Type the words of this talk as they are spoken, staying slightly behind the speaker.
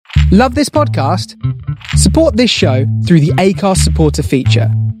Love this podcast? Support this show through the Acast supporter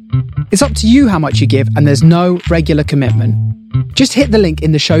feature. It's up to you how much you give, and there's no regular commitment. Just hit the link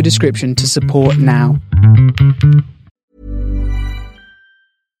in the show description to support now.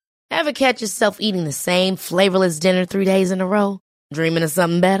 Ever catch yourself eating the same flavorless dinner 3 days in a row? Dreaming of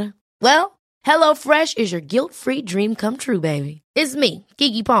something better? Well, HelloFresh is your guilt-free dream come true, baby. It's me,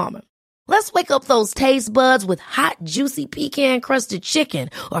 Keke Palmer. Let's wake up those taste buds with hot, juicy pecan-crusted chicken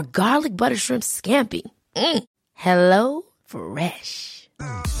or garlic butter shrimp scampi. Hello Fresh.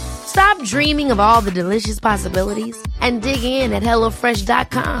 Stop dreaming of all the delicious possibilities and dig in at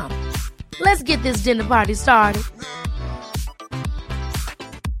HelloFresh.com. Let's get this dinner party started.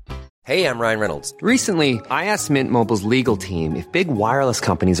 Hey, I'm Ryan Reynolds. Recently, I asked Mint Mobile's legal team if big wireless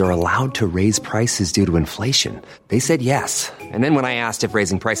companies are allowed to raise prices due to inflation. They said yes. And then when I asked if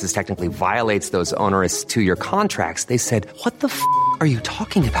raising prices technically violates those onerous 2-year contracts, they said, "What the f*** are you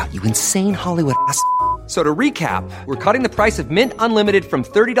talking about, you insane Hollywood ass?" So to recap, we're cutting the price of Mint Unlimited from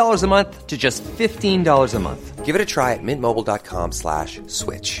 $30 a month to just $15 a month. Give it a try at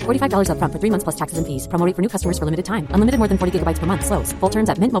mintmobile.com/switch. $45 up front for 3 months plus taxes and fees. Promo rate for new customers for limited time. Unlimited more than 40 gigabytes per month. Slows full terms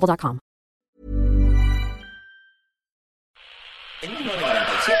at mintmobile.com.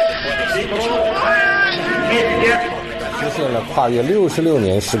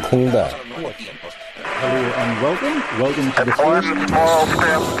 Hello and welcome to the first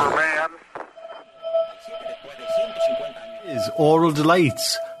is Oral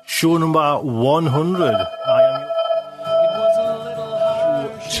Delights, show number 100. I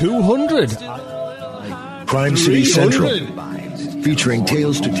am 200. Crime City Central, featuring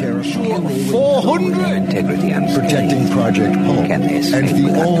Tales to Terror, 400. Integrity and Protecting Project Hope, and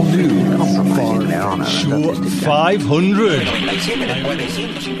the all-new Show 500.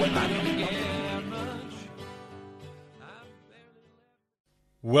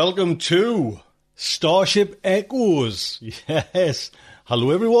 Welcome to Starship Echoes. Yes. Hello,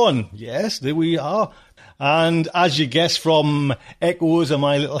 everyone. Yes, there we are. And as you guess from echoes and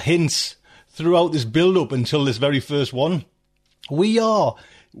my little hints throughout this build-up until this very first one, we are,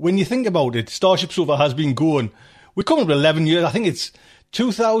 when you think about it, Starship Sofa has been going, we're coming up 11 years. I think it's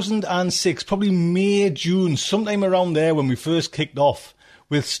 2006, probably May, June, sometime around there when we first kicked off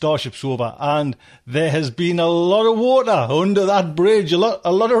with Starship Sofa, and there has been a lot of water under that bridge. A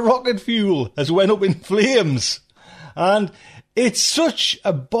lot of rocket fuel has went up in flames, and it's such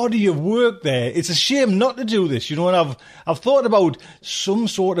a body of work there. It's a shame not to do this, and I've thought about some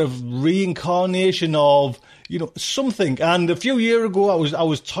sort of reincarnation of, something. And a few years ago, I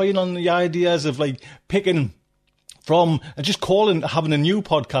was toying on the ideas of like picking from just having a new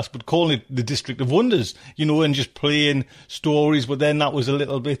podcast, but calling it the District of Wonders, and just playing stories. But then that was a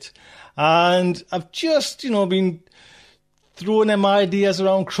little bit, and I've just, been throwing them ideas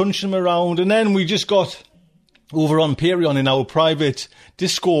around, crunching them around, and then we just got over on Patreon in our private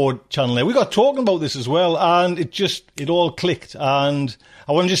Discord channel there. We got talking about this as well, and it all clicked. And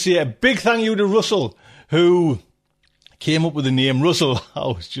I want to just say a big thank you to Russell, who came up with the name Russell.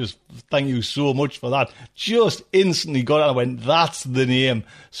 Thank you so much for that. Just instantly got it. I went, that's the name,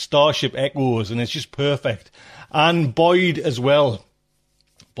 Starship Echoes, and it's just perfect. And Boyd as well.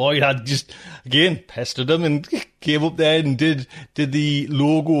 Boyd had just, again, pestered him and came up there and did the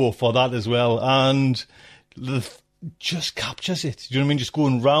logo for that as well. And just captures it. Do you know what I mean? Just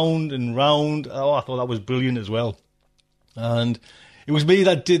going round and round. Oh, I thought that was brilliant as well. And it was me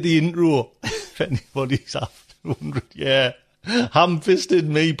that did the intro. If anybody's after. 100, yeah. Ham-fisted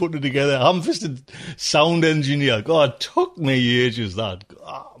me putting it together. Ham-fisted sound engineer. God, it took me ages, that.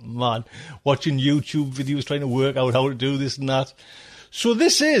 Oh, man. Watching YouTube videos, trying to work out how to do this and that. So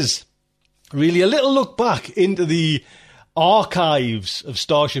this is really a little look back into the archives of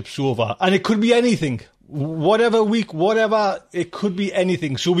Starship Sofa. And it could be anything. Whatever week, whatever, it could be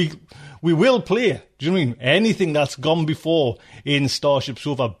anything. So we will play, do you know what I mean? Anything that's gone before in Starship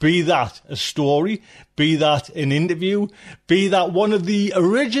Sofa, be that a story, be that an interview, be that one of the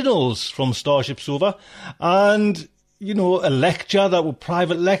originals from Starship Sofa, and, a lecture,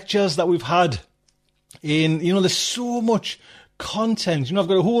 private lectures that we've had in, there's so much content. I've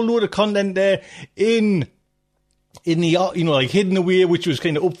got a whole load of content there in the, like Hidden Away, which was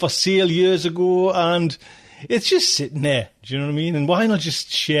kind of up for sale years ago, and it's just sitting there, do you know what I mean? And why not just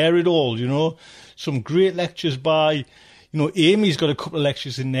share it all, Some great lectures by, Amy's got a couple of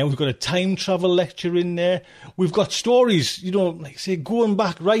lectures in there. We've got a time travel lecture in there. We've got stories, like say, going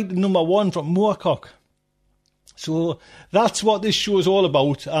back right to number 1 from Moorcock. So that's what this show is all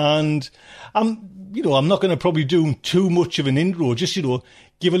about. And I'm not going to probably do too much of an intro, just,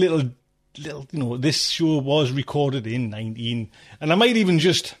 give a little, this show was recorded in 19, and I might even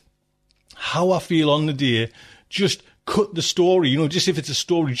just how I feel on the day. Just cut the story, just if it's a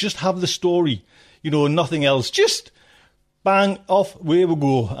story, just have the story, nothing else. Just bang, off, away we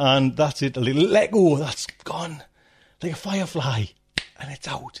go. And that's it, a little let go, that's gone. Like a firefly. And it's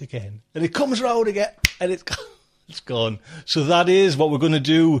out again. And it comes round again, and it's gone. So that is what we're going to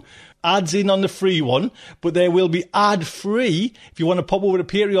do. Ads in on the free one, but there will be ad-free. If you want to pop over to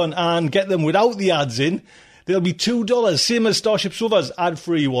Patreon and get them without the ads in, they'll be $2, same as Starship Sofa's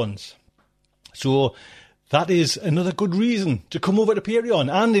ad-free ones. So that is another good reason to come over to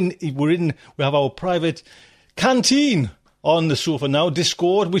Patreon. And we have our private canteen on the sofa now,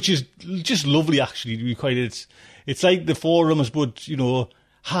 Discord, which is just lovely, actually, to be quite. It's like the forums, but,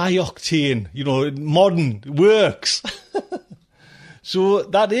 high octane, modern, works. So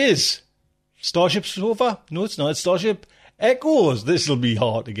that is Starship Sofa. No, it's not. It's Starship Echoes. This will be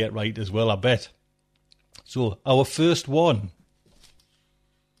hard to get right as well, I bet. So our first one.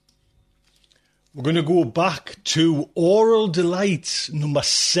 We're going to go back to Aural Delights number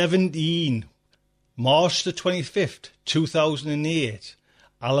 17, March the 25th, 2008.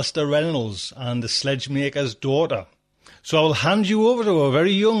 Alistair Reynolds and the Sledgemaker's Daughter. So I will hand you over to a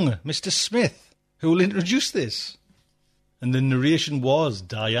very young Mr. Smith, who will introduce this. And the narration was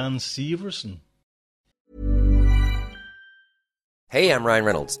Diane Severson. Hey, I'm Ryan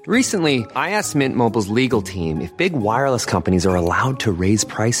Reynolds. Recently, I asked Mint Mobile's legal team if big wireless companies are allowed to raise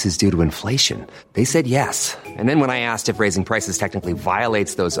prices due to inflation. They said yes. And then when I asked if raising prices technically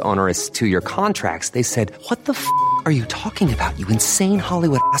violates those onerous 2-year contracts, they said, "What the f*** are you talking about, you insane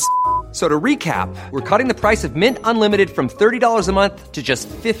Hollywood ass?" So to recap, we're cutting the price of Mint Unlimited from $30 a month to just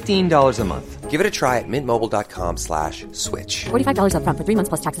 $15 a month. Give it a try at mintmobile.com/switch. $45 up front for 3 months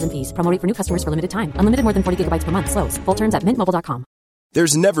plus taxes and fees. Promo rate for new customers for limited time. Unlimited more than 40 gigabytes per month. Slows full terms at mintmobile.com.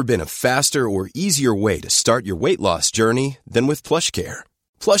 There's never been a faster or easier way to start your weight loss journey than with PlushCare.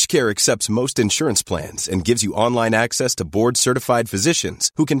 PlushCare accepts most insurance plans and gives you online access to board-certified physicians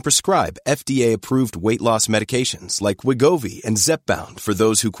who can prescribe FDA-approved weight loss medications like Wegovy and Zepbound for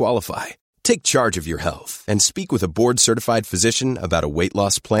those who qualify. Take charge of your health and speak with a board-certified physician about a weight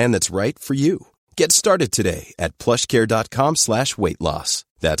loss plan that's right for you. Get started today at plushcare.com/weight-loss.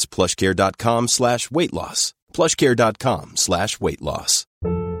 That's plushcare.com/weight-loss. plushcare.com/weight-loss.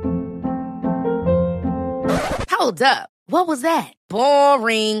 Hold up. What was that?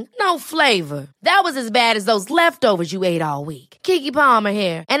 Boring. No flavor. That was as bad as those leftovers you ate all week. Keke Palmer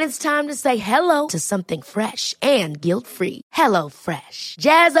here. And it's time to say hello to something fresh and guilt-free. Hello Fresh.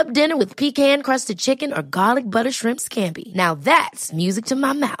 Jazz up dinner with pecan-crusted chicken or garlic butter shrimp scampi. Now that's music to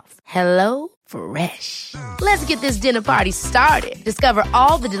my mouth. Hello Fresh. Let's get this dinner party started. Discover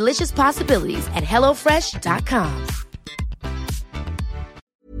all the delicious possibilities at HelloFresh.com.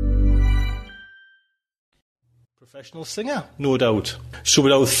 Professional singer, no doubt. So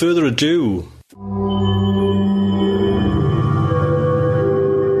without further ado,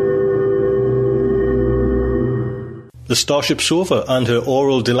 the Starship Sofa and her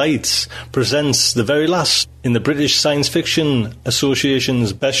Aural Delights presents the very last in the British Science Fiction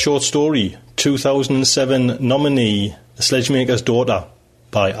Association's Best Short Story 2007 nominee, The Sledgemaker's Daughter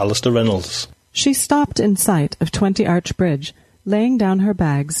by Alistair Reynolds. She stopped in sight of 20 Arch Bridge, laying down her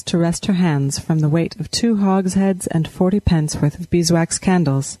bags to rest her hands from the weight of 2 hogsheads and 40 pence worth of beeswax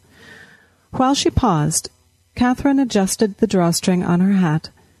candles. While she paused, Catherine adjusted the drawstring on her hat,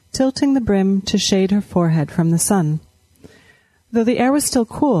 tilting the brim to shade her forehead from the sun. Though the air was still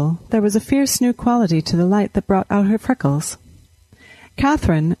cool, there was a fierce new quality to the light that brought out her freckles.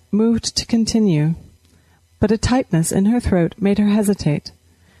 Catherine moved to continue, but a tightness in her throat made her hesitate.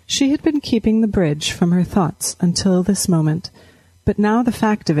 She had been keeping the bridge from her thoughts until this moment, but now the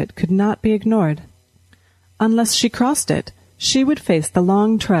fact of it could not be ignored. Unless she crossed it, she would face the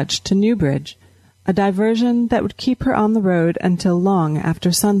long trudge to Newbridge, a diversion that would keep her on the road until long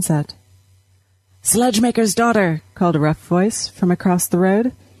after sunset. "Sledgemaker's Daughter!" called a rough voice from across the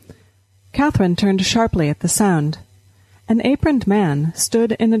road. Catherine turned sharply at the sound. An aproned man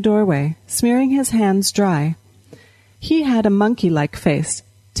stood in a doorway, smearing his hands dry. He had a monkey-like face,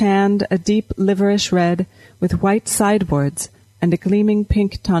 tanned a deep liverish red, with white sideboards and a gleaming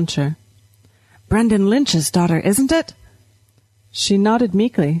pink tonsure. "Brendan Lynch's daughter, isn't it?" She nodded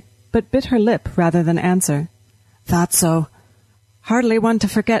meekly, but bit her lip rather than answer. "Thought so. Hardly one to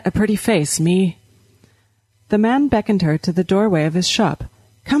forget a pretty face, me." The man beckoned her to the doorway of his shop.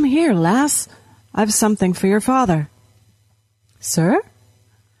 "Come here, lass. I've something for your father." "Sir?"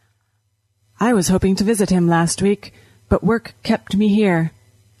 "I was hoping to visit him last week, but work kept me here."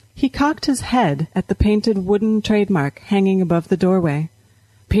 He cocked his head at the painted wooden trademark hanging above the doorway.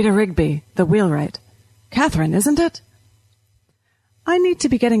 "Peter Rigby, the wheelwright. Catherine, isn't it?" I need to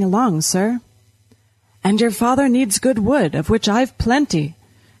be getting along, sir. And your father needs good wood, of which I've plenty.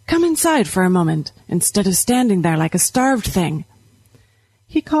 Come inside for a moment, instead of standing there like a starved thing.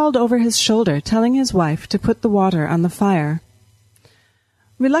 He called over his shoulder, telling his wife to put the water on the fire.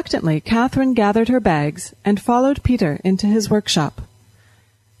 Reluctantly, Catherine gathered her bags and followed Peter into his workshop.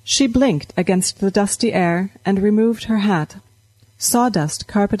 She blinked against the dusty air and removed her hat. Sawdust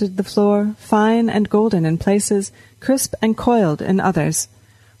carpeted the floor, fine and golden in places, crisp and coiled in others,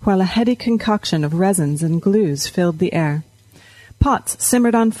 while a heady concoction of resins and glues filled the air. Pots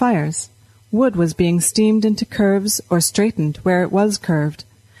simmered on fires. Wood was being steamed into curves or straightened where it was curved.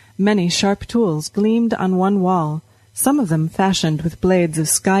 Many sharp tools gleamed on one wall, some of them fashioned with blades of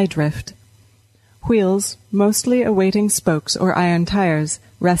sky drift. Wheels, mostly awaiting spokes or iron tires,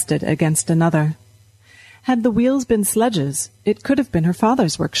 rested against another. Had the wheels been sledges, it could have been her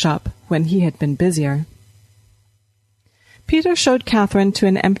father's workshop when he had been busier. Peter showed Catherine to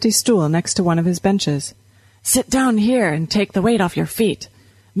an empty stool next to one of his benches. "Sit down here and take the weight off your feet.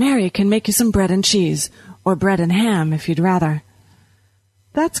 Mary can make you some bread and cheese, or bread and ham if you'd rather."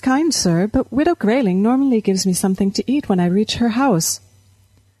 "That's kind, sir, but Widow Grayling normally gives me something to eat when I reach her house."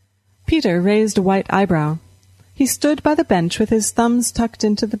 Peter raised a white eyebrow. He stood by the bench with his thumbs tucked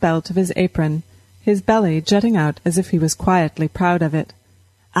into the belt of his apron, his belly jutting out as if he was quietly proud of it.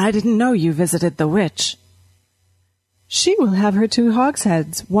 "I didn't know you visited the witch." "She will have her 2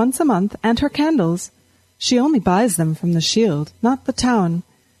 hogsheads once a month and her candles. She only buys them from the Shield, not the town.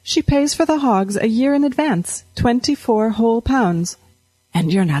 She pays for the hogs a year in advance, 24 whole pounds."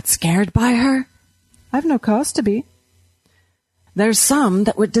 "And you're not scared by her?" "I've no cause to be." "There's some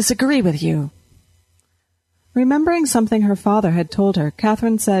that would disagree with you." Remembering something her father had told her,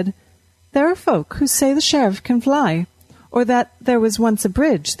 Catherine said, "There are folk who say the sheriff can fly, or that there was once a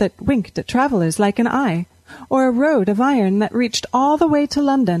bridge that winked at travellers like an eye, or a road of iron that reached all the way to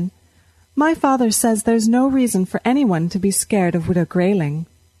London. My father says there's no reason for anyone to be scared of Widow Grayling."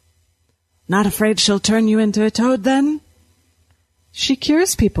 "Not afraid she'll turn you into a toad, then?" "She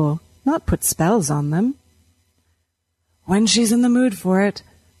cures people, not put spells on them." "When she's in the mood for it.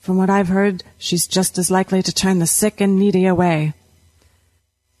 From what I've heard, she's just as likely to turn the sick and needy away."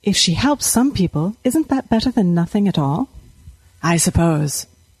 "If she helps some people, isn't that better than nothing at all?" "I suppose."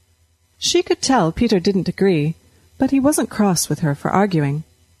 She could tell Peter didn't agree, but he wasn't cross with her for arguing.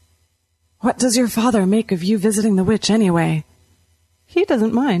 "What does your father make of you visiting the witch, anyway?" "He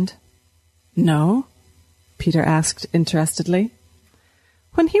doesn't mind." "No?" Peter asked interestedly.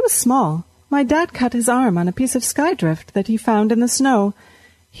 "When he was small, my dad cut his arm on a piece of sky drift that he found in the snow.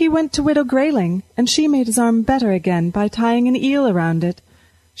 He went to Widow Grayling, and she made his arm better again by tying an eel around it.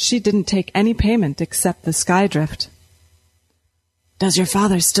 She didn't take any payment except the sky drift." "Does your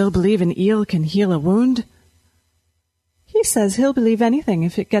father still believe an eel can heal a wound?" "He says he'll believe anything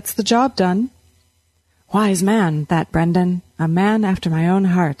if it gets the job done." "Wise man, that Brendan, a man after my own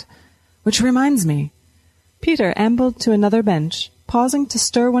heart. Which reminds me." Peter ambled to another bench, pausing to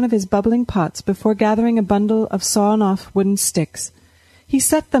stir one of his bubbling pots before gathering a bundle of sawn-off wooden sticks. He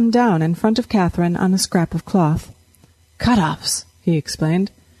set them down in front of Catherine on a scrap of cloth. "Cut-offs," he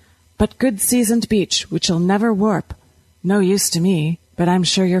explained, "but good seasoned beech, which'll never warp. No use to me, but I'm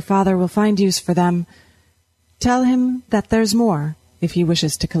sure your father will find use for them. Tell him that there's more, if he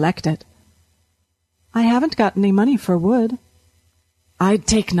wishes to collect it." "I haven't got any money for wood." "I'd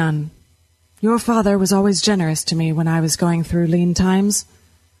take none. Your father was always generous to me when I was going through lean times."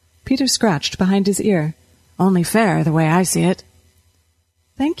 Peter scratched behind his ear. "Only fair, the way I see it."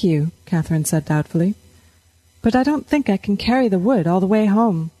 "Thank you," Catherine said doubtfully, "but I don't think I can carry the wood all the way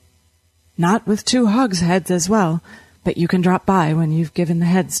home." "Not with 2 hogsheads as well, but you can drop by when you've given the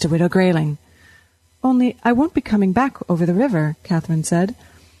heads to Widow Grayling." "Only I won't be coming back over the river," Catherine said.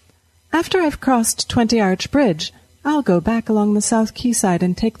 "After I've crossed 20 Arch Bridge, I'll go back along the south quayside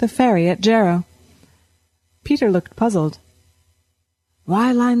and take the ferry at Jarrow." Peter looked puzzled.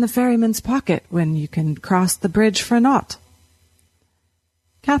 "Why line the ferryman's pocket when you can cross the bridge for naught?"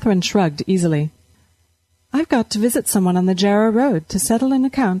 Catherine shrugged easily. "I've got to visit someone on the Jarrow Road to settle an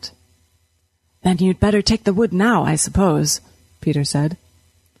account." "Then you'd better take the wood now, I suppose," Peter said.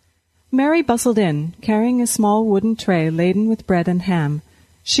 Mary bustled in, carrying a small wooden tray laden with bread and ham.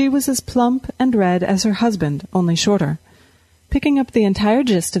 She was as plump and red as her husband, only shorter. Picking up the entire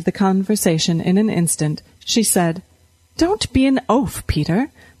gist of the conversation in an instant, she said, "Don't be an oaf, Peter.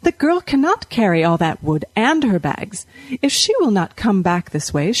 The girl cannot carry all that wood and her bags. If she will not come back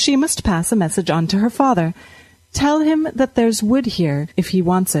this way, she must pass a message on to her father. Tell him that there's wood here if he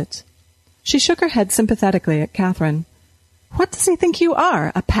wants it." She shook her head sympathetically at Catherine. "What does he think you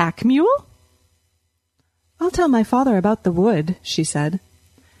are, a pack mule?" "I'll tell my father about the wood," she said.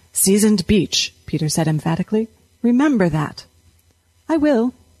 "Seasoned beech," Peter said emphatically. "Remember that." "I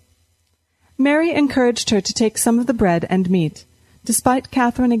will." Mary encouraged her to take some of the bread and meat, despite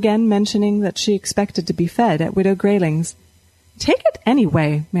Catherine again mentioning that she expected to be fed at Widow Grayling's. "Take it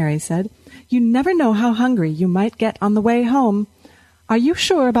anyway," Mary said. "You never know how hungry you might get on the way home. Are you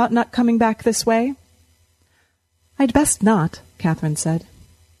sure about not coming back this way?" "I'd best not," Catherine said.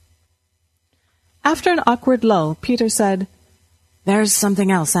 After an awkward lull, Peter said, "There's something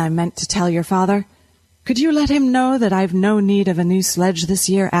else I meant to tell your father. Could you let him know that I've no need of a new sledge this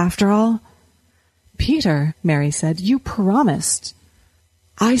year after all?" "Peter," Mary said, "you promised."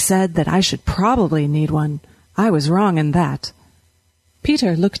 "I said that I should probably need one. I was wrong in that."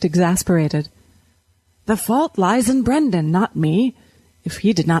 Peter looked exasperated. "The fault lies in Brendan, not me. If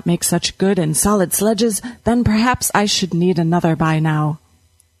he did not make such good and solid sledges, then perhaps I should need another by now."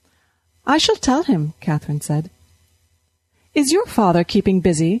 "I shall tell him," Catherine said. "Is your father keeping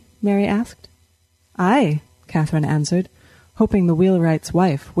busy?" Mary asked. "Aye," Catherine answered, hoping the wheelwright's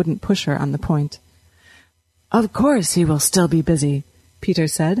wife wouldn't push her on the point. "Of course he will still be busy," Peter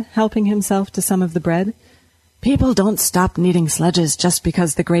said, helping himself to some of the bread. "People don't stop needing sledges just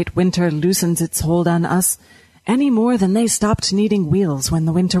because the great winter loosens its hold on us, any more than they stopped needing wheels when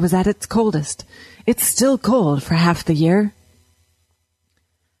the winter was at its coldest. It's still cold for half the year."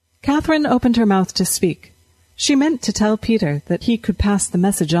 Catherine opened her mouth to speak. She meant to tell Peter that he could pass the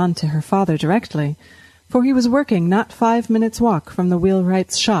message on to her father directly, for he was working not 5 minutes' walk from the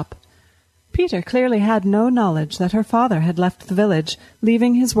wheelwright's shop. Peter clearly had no knowledge that her father had left the village,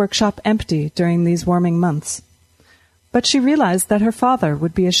 leaving his workshop empty during these warming months. But she realized that her father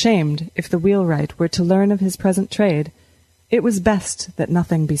would be ashamed if the wheelwright were to learn of his present trade. It was best that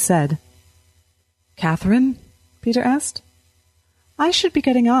nothing be said. "Catherine?" Peter asked. "I should be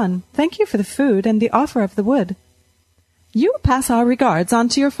getting on. Thank you for the food and the offer of the wood." "You pass our regards on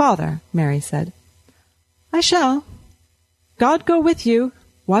to your father," Mary said. "I shall." "God go with you.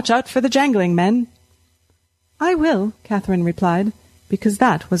 Watch out for the jangling men." "I will," Catherine replied, because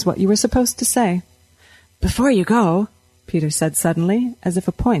that was what you were supposed to say. "Before you go," Peter said suddenly, as if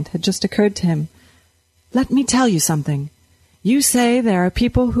a point had just occurred to him, "let me tell you something. You say there are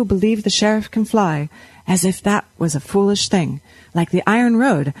people who believe the sheriff can fly, as if that was a foolish thing, like the Iron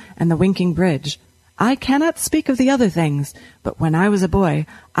Road and the Winking Bridge. I cannot speak of the other things, but when I was a boy,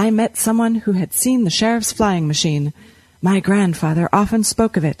 I met someone who had seen the sheriff's flying machine. My grandfather often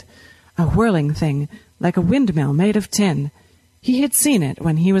spoke of it, a whirling thing, like a windmill made of tin. He had seen it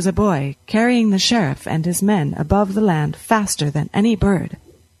when he was a boy, carrying the sheriff and his men above the land faster than any bird."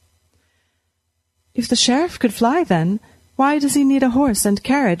 "If the sheriff could fly, then, why does he need a horse and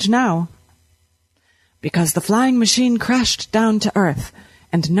carriage now?" "Because the flying machine crashed down to earth,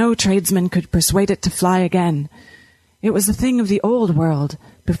 and no tradesman could persuade it to fly again. It was a thing of the old world,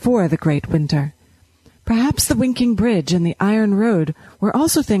 before the great winter. Perhaps the Winking Bridge and the Iron Road were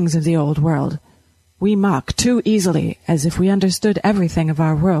also things of the old world. We mock too easily, as if we understood everything of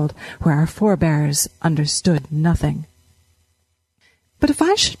our world, where our forebears understood nothing." "But if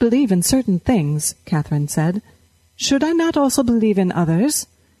I should believe in certain things," Catherine said, "should I not also believe in others?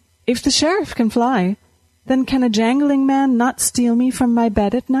 If the sheriff can fly, then can a jangling man not steal me from my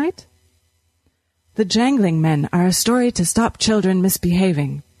bed at night?" "The jangling men are a story to stop children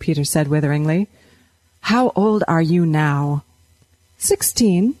misbehaving," Peter said witheringly. "How old are you now?"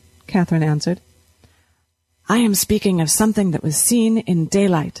 16, Catherine answered. "I am speaking of something that was seen in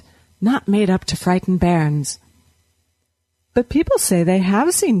daylight, not made up to frighten bairns." "But people say they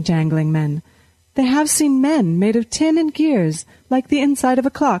have seen jangling men. They have seen men made of tin and gears, like the inside of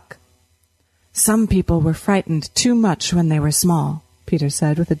a clock." "Some people were frightened too much when they were small," Peter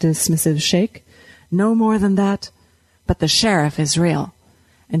said with a dismissive shake. "No more than that. But the sheriff is real,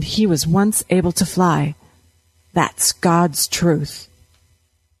 and he was once able to fly. That's God's truth."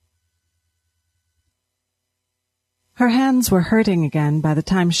 Her hands were hurting again by the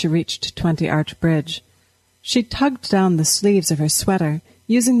time she reached 20 Arch Bridge. She tugged down the sleeves of her sweater,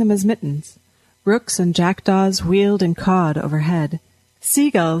 using them as mittens. Rooks and jackdaws wheeled and cawed overhead.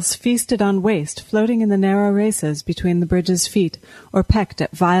 Seagulls feasted on waste floating in the narrow races between the bridge's feet, or pecked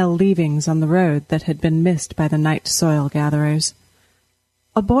at vile leavings on the road that had been missed by the night soil-gatherers.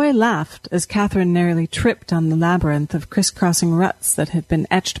 A boy laughed as Catherine nearly tripped on the labyrinth of crisscrossing ruts that had been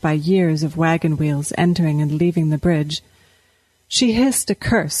etched by years of wagon wheels entering and leaving the bridge. She hissed a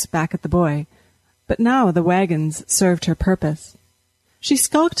curse back at the boy, but now the wagons served her purpose. She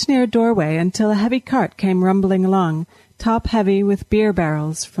skulked near a doorway until a heavy cart came rumbling along, top-heavy with beer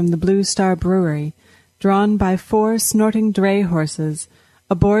barrels from the Blue Star Brewery, drawn by 4 snorting dray horses,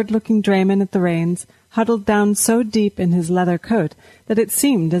 a bored-looking drayman at the reins, huddled down so deep in his leather coat that it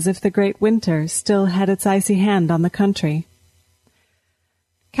seemed as if the great winter still had its icy hand on the country.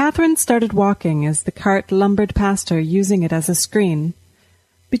 Catherine started walking as the cart lumbered past her, using it as a screen.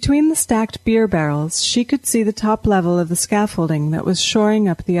 Between the stacked beer barrels she could see the top level of the scaffolding that was shoring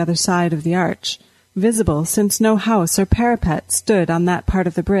up the other side of the arch, visible since no house or parapet stood on that part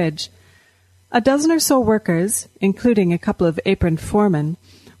of the bridge. A dozen or so workers, including a couple of aproned foremen,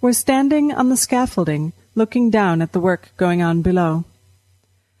 were standing on the scaffolding, looking down at the work going on below.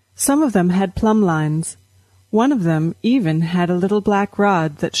 Some of them had plumb lines. One of them even had a little black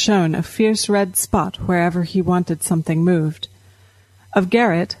rod that shone a fierce red spot wherever he wanted something moved. Of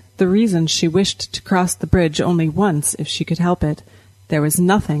Garrett, the reason she wished to cross the bridge only once if she could help it, there was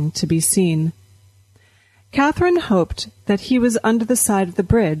nothing to be seen. Catherine hoped that he was under the side of the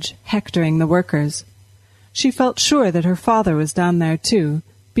bridge, hectoring the workers. She felt sure that her father was down there too,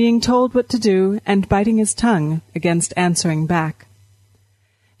 being told what to do and biting his tongue against answering back.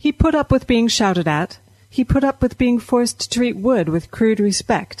 He put up with being shouted at. He put up with being forced to treat Wood with crude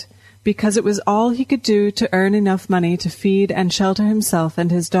respect, because it was all he could do to earn enough money to feed and shelter himself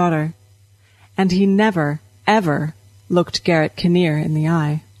and his daughter. And he never, ever looked Garrett Kinnear in the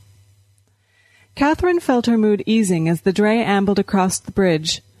eye. Catherine felt her mood easing as the dray ambled across the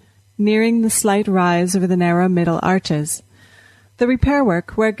bridge, nearing the slight rise over the narrow middle arches. The repair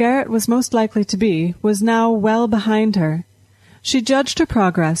work, where Garrett was most likely to be, was now well behind her. She judged her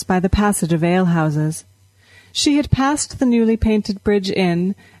progress by the passage of alehouses. She had passed the newly painted Bridge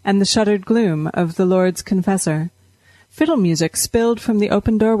Inn and the shuttered gloom of the Lord's Confessor. Fiddle music spilled from the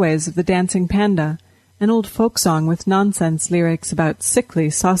open doorways of the Dancing Panda, an old folk song with nonsense lyrics about sickly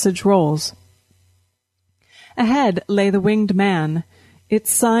sausage rolls. Ahead lay the Winged Man, its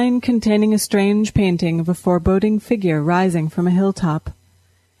sign containing a strange painting of a foreboding figure rising from a hilltop.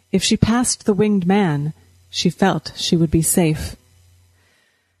 If she passed the Winged Man, she felt she would be safe.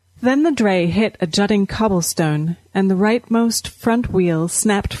 Then the dray hit a jutting cobblestone, and the rightmost front wheel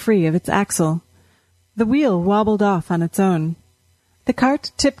snapped free of its axle. The wheel wobbled off on its own. The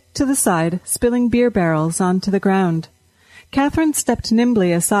cart tipped to the side, spilling beer barrels onto the ground. Catherine stepped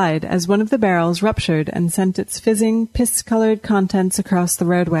nimbly aside as one of the barrels ruptured and sent its fizzing, piss-colored contents across the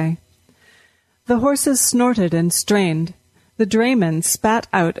roadway. The horses snorted and strained. The drayman spat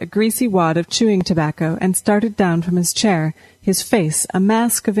out a greasy wad of chewing tobacco and started down from his chair, his face a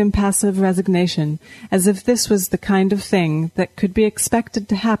mask of impassive resignation, as if this was the kind of thing that could be expected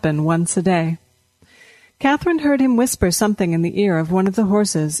to happen once a day. Catherine heard him whisper something in the ear of one of the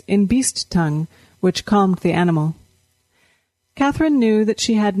horses in beast tongue, which calmed the animal. Catherine knew that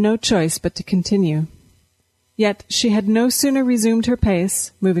she had no choice but to continue. Yet she had no sooner resumed her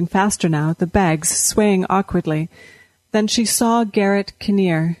pace, moving faster now, the bags swaying awkwardly, than she saw Garrett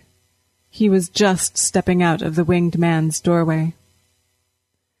Kinnear. He was just stepping out of the Winged Man's doorway.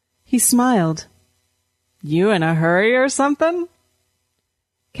 He smiled. "You in a hurry or something?"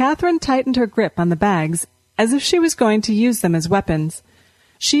 Catherine tightened her grip on the bags, as if she was going to use them as weapons.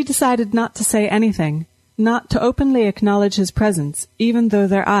 She decided not to say anything, not to openly acknowledge his presence, even though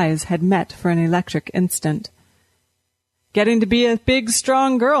their eyes had met for an electric instant. "Getting to be a big,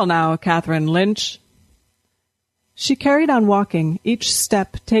 strong girl now, Catherine Lynch." She carried on walking, each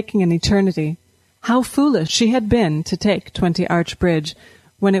step taking an eternity. How foolish she had been to take 20 Arch Bridge,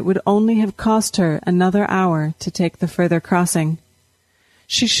 when it would only have cost her another hour to take the further crossing.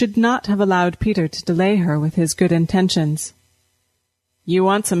 She should not have allowed Peter to delay her with his good intentions. "You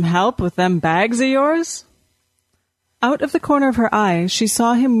want some help with them bags of yours?" Out of the corner of her eye she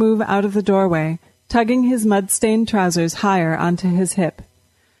saw him move out of the doorway, tugging his mud-stained trousers higher onto his hip.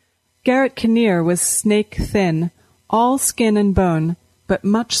 Garrett Kinnear was snake-thin, all skin and bone, but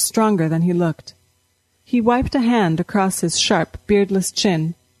much stronger than he looked. He wiped a hand across his sharp, beardless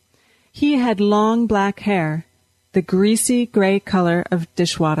chin. He had long black hair, the greasy gray color of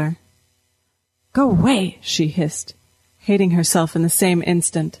dishwater. "Go away," she hissed, hating herself in the same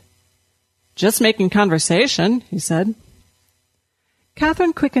instant. "Just making conversation," he said.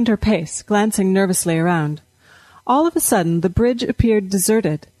 Catherine quickened her pace, glancing nervously around. All of a sudden the bridge appeared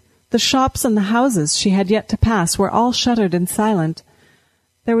deserted. The shops and the houses she had yet to pass were all shuttered and silent.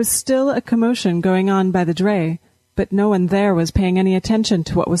 There was still a commotion going on by the dray, but no one there was paying any attention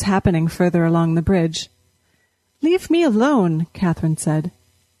to what was happening further along the bridge. "Leave me alone," Catherine said.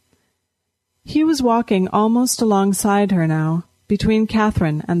 He was walking almost alongside her now, between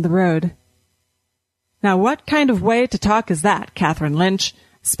Catherine and the road. "Now what kind of way to talk is that, Catherine Lynch,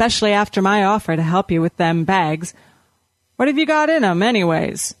 especially after my offer to help you with them bags? What have you got in 'em,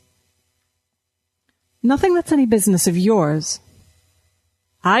 anyways?" "Nothing that's any business of yours."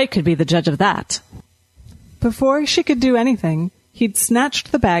 "I could be the judge of that." Before she could do anything, he'd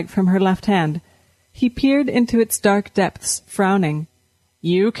snatched the bag from her left hand. He peered into its dark depths, frowning.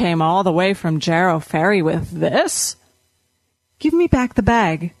 "You came all the way from Jarrow Ferry with this?" "Give me back the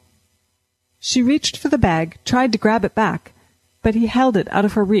bag." She reached for the bag, tried to grab it back, but he held it out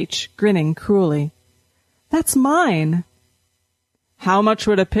of her reach, grinning cruelly. "That's mine." "How much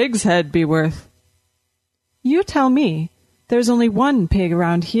would a pig's head be worth?" "You tell me. There's only one pig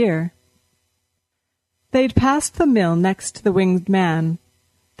around here." They'd passed the mill next to the Winged Man.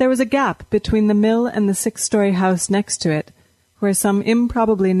 There was a gap between the mill and the 6-story house next to it, where some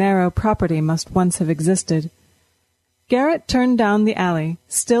improbably narrow property must once have existed. Garrett turned down the alley,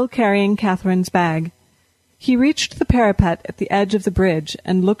 still carrying Catherine's bag. He reached the parapet at the edge of the bridge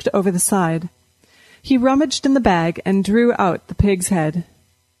and looked over the side. He rummaged in the bag and drew out the pig's head.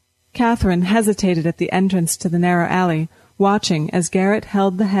 Catherine hesitated at the entrance to the narrow alley, watching as Garrett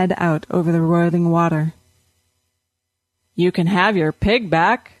held the head out over the roiling water. "You can have your pig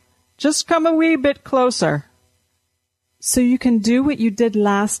back. Just come a wee bit closer." "So you can do what you did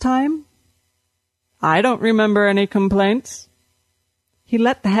last time?" "I don't remember any complaints." He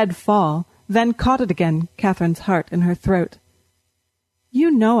let the head fall, then caught it again, Catherine's heart in her throat.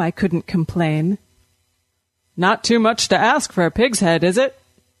 "You know I couldn't complain." "Not too much to ask for a pig's head, is it?"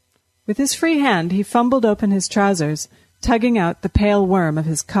 With his free hand he fumbled open his trousers, tugging out the pale worm of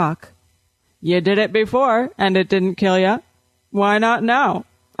his cock. "You did it before, and it didn't kill ya. Why not now?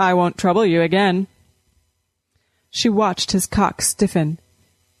 I won't trouble you again." She watched his cock stiffen.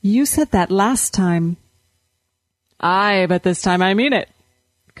 "You said that last time." "Aye, but this time I mean it.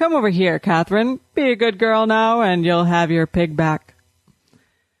 Come over here, Catherine. Be a good girl now, and you'll have your pig back."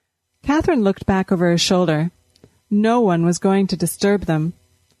 Catherine looked back over her shoulder. No one was going to disturb them.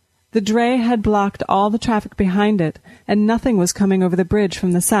 The dray had blocked all the traffic behind it, and nothing was coming over the bridge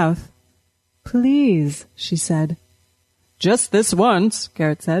from the south. "Please," she said. "Just this once,"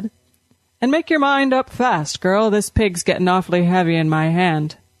 Garrett said. "And make your mind up fast, girl. This pig's getting awfully heavy in my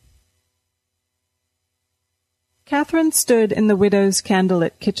hand." Catherine stood in the widow's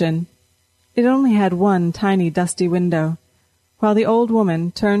candlelit kitchen. It only had one tiny dusty window, while the old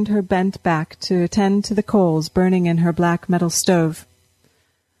woman turned her bent back to attend to the coals burning in her black metal stove.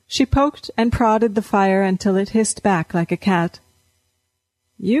 She poked and prodded the fire until it hissed back like a cat.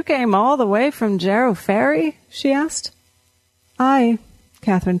 "You came all the way from Jarrow Ferry?" she asked. "Aye,"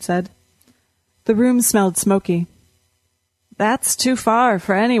 Catherine said. The room smelled smoky. "That's too far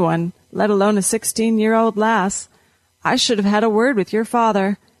for anyone, let alone a 16-year-old lass. I should have had a word with your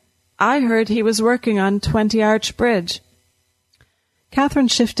father. I heard he was working on 20 Arch Bridge." Catherine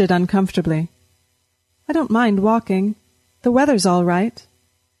shifted uncomfortably. "I don't mind walking. The weather's all right."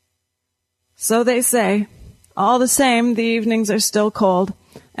 "So they say. All the same, the evenings are still cold,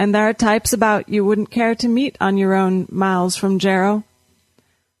 and there are types about you wouldn't care to meet on your own miles from Jarrow."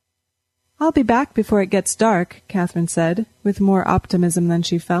 "I'll be back before it gets dark," Catherine said, with more optimism than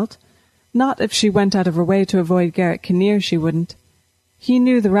she felt. Not if she went out of her way to avoid Garrett Kinnear, she wouldn't. He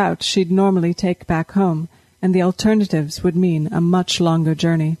knew the route she'd normally take back home, and the alternatives would mean a much longer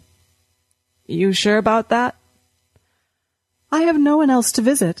journey. "You sure about that?" "I have no one else to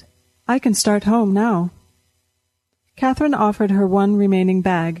visit. I can start home now." Catherine offered her one remaining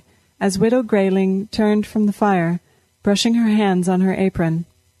bag, as Widow Grayling turned from the fire, brushing her hands on her apron.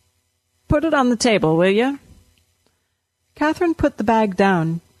 "Put it on the table, will you?" Catherine put the bag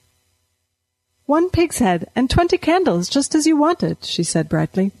down. "1 pig's head and 20 candles, just as you wanted," she said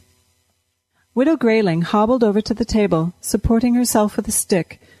brightly. Widow Grayling hobbled over to the table, supporting herself with a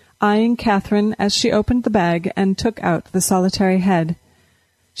stick, eyeing Catherine as she opened the bag and took out the solitary head.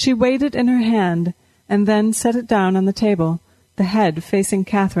 She weighed it in her hand, and then set it down on the table, the head facing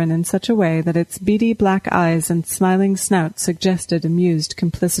Catherine in such a way that its beady black eyes and smiling snout suggested amused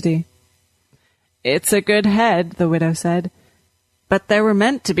complicity. "It's a good head," the widow said, "but there were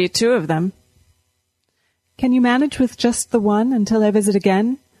meant to be 2 of them." "Can you manage with just the one until I visit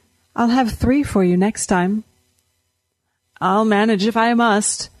again? I'll have 3 for you next time." "I'll manage if I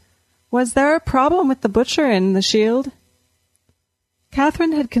must. Was there a problem with the butcher in the Shield?"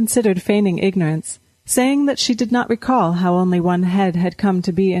 Catherine had considered feigning ignorance, saying that she did not recall how only 1 head had come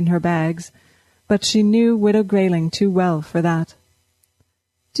to be in her bags, but she knew Widow Grayling too well for that.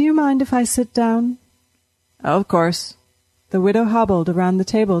 "Do you mind if I sit down?" "Of course." The widow hobbled around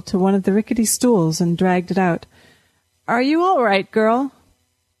the table to one of the rickety stools and dragged it out. "Are you all right, girl?"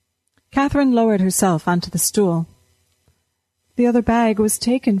 Catherine lowered herself onto the stool. "The other bag was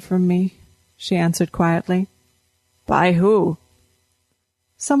taken from me," she answered quietly. "By who?"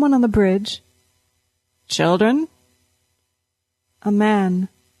 "Someone on the bridge." "Children?" "A man."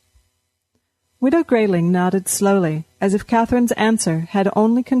 Widow Grayling nodded slowly, as if Catherine's answer had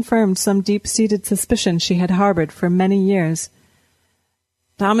only confirmed some deep-seated suspicion she had harboured for many years.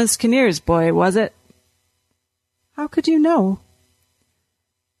 Thomas Kinnear's boy, was it? How could you know?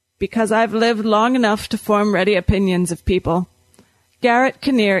 Because I've lived long enough to form ready opinions of people. Garrett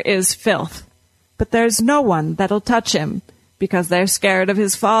Kinnear is filth, but there's no one that'll touch him, because they're scared of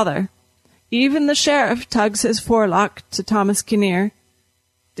his father. Even the sheriff tugs his forelock to Thomas Kinnear.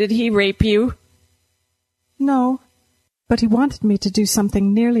 Did he rape you? No, but he wanted me to do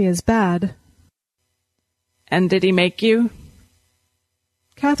something nearly as bad. And did he make you?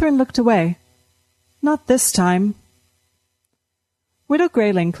 Catherine looked away. Not this time. Widow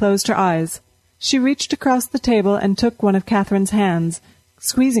Grayling closed her eyes. She reached across the table and took one of Catherine's hands,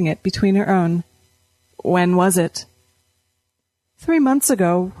 squeezing it between her own. When was it? 3 months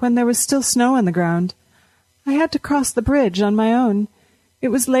ago, when there was still snow on the ground. I had to cross the bridge on my own. It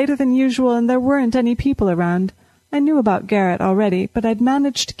was later than usual, and there weren't any people around. I knew about Garrett already, but I'd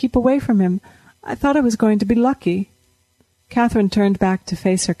managed to keep away from him. I thought I was going to be lucky. Catherine turned back to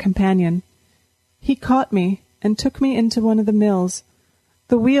face her companion. He caught me and took me into one of the mills.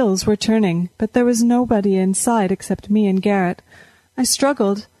 The wheels were turning, but there was nobody inside except me and Garrett. I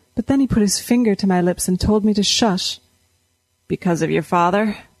struggled, but then he put his finger to my lips and told me to shush. Because of your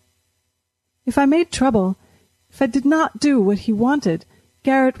father? If I made trouble, if I did not do what he wanted,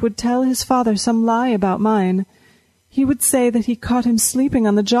 Garrett would tell his father some lie about mine. He would say that he caught him sleeping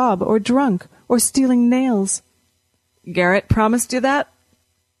on the job, or drunk, or stealing nails. Garrett promised you that?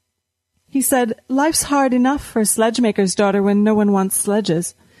 He said, life's hard enough for a sledgemaker's daughter when no one wants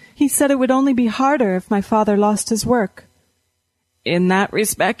sledges. He said it would only be harder if my father lost his work. In that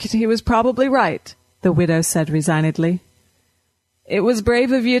respect, he was probably right, the widow said resignedly. It was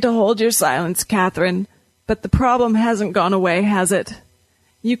brave of you to hold your silence, Catherine, but the problem hasn't gone away, has it?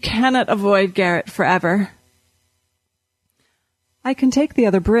 You cannot avoid Garrett forever. I can take the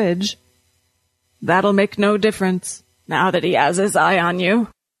other bridge. That'll make no difference, now that he has his eye on you.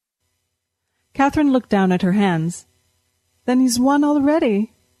 Catherine looked down at her hands. Then he's won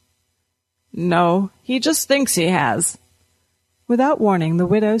already. No, he just thinks he has. Without warning, the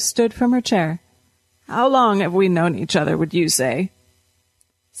widow stood from her chair. How long have we known each other, would you say?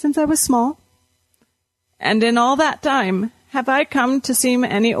 Since I was small. And in all that time, have I come to seem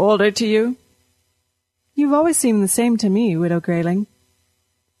any older to you? You've always seemed the same to me, Widow Grayling.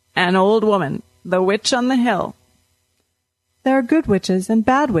 An old woman, the witch on the hill. There are good witches and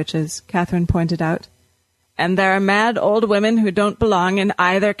bad witches, Catherine pointed out. And there are mad old women who don't belong in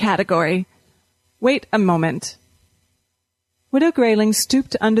either category. Wait a moment. Widow Grayling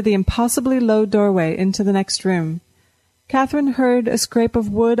stooped under the impossibly low doorway into the next room. Catherine heard a scrape of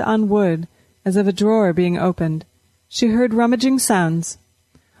wood on wood, as of a drawer being opened. She heard rummaging sounds.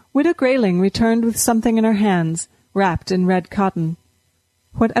 Widow Grayling returned with something in her hands, wrapped in red cotton.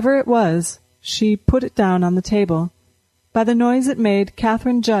 Whatever it was, she put it down on the table. By the noise it made,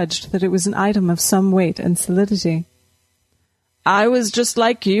 Catherine judged that it was an item of some weight and solidity. I was just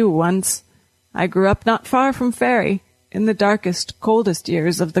like you once. I grew up not far from Ferry, in the darkest, coldest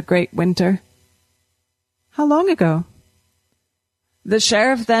years of the great winter. How long ago? The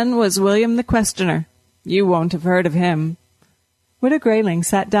sheriff then was William the Questioner. You won't have heard of him. Widow Grayling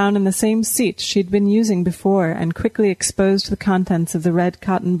sat down in the same seat she'd been using before and quickly exposed the contents of the red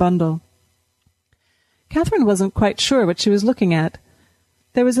cotton bundle. Catherine wasn't quite sure what she was looking at.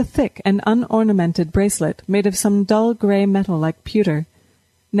 There was a thick and unornamented bracelet made of some dull grey metal like pewter.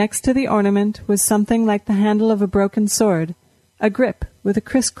 Next to the ornament was something like the handle of a broken sword, a grip with a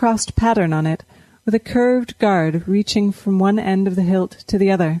criss-crossed pattern on it, with a curved guard reaching from one end of the hilt to the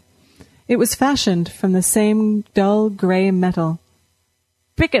other. It was fashioned from the same dull grey metal.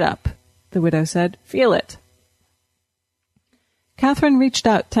 Pick it up, the widow said. Feel it. Catherine reached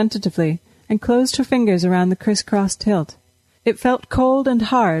out tentatively and closed her fingers around the criss-crossed hilt. It felt cold and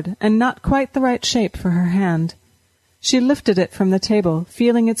hard, and not quite the right shape for her hand. She lifted it from the table,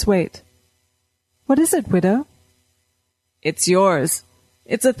 feeling its weight. "What is it, widow?" "It's yours.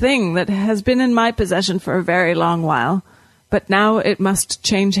 It's a thing that has been in my possession for a very long while, but now it must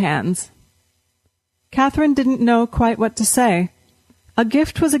change hands." Catherine didn't know quite what to say. A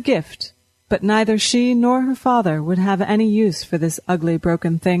gift was a gift, but neither she nor her father would have any use for this ugly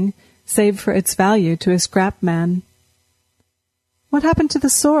broken thing, save for its value to a scrap man. "What happened to the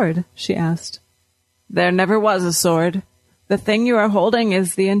sword?" she asked. "There never was a sword. The thing you are holding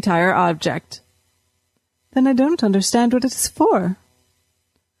is the entire object." "Then I don't understand what it is for."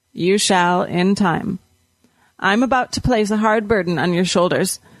 "You shall in time. I'm about to place a hard burden on your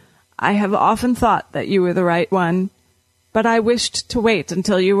shoulders. I have often thought that you were the right one. But I wished to wait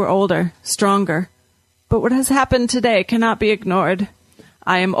until you were older, stronger. But what has happened today cannot be ignored.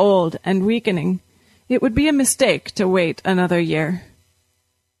 I am old and weakening. It would be a mistake to wait another year.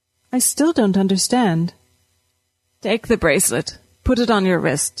 I still don't understand. Take the bracelet. Put it on your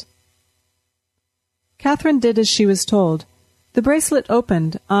wrist. Catherine did as she was told. The bracelet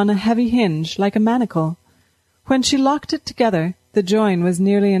opened on a heavy hinge like a manacle. When she locked it together, the join was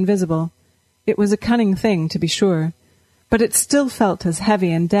nearly invisible. It was a cunning thing, to be sure, but it still felt as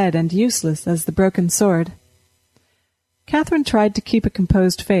heavy and dead and useless as the broken sword. Catherine tried to keep a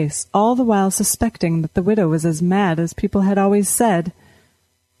composed face, all the while suspecting that the widow was as mad as people had always said.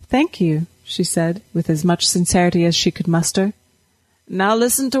 "Thank you," she said, with as much sincerity as she could muster. "Now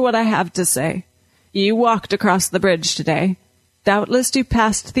listen to what I have to say. You walked across the bridge today. Doubtless you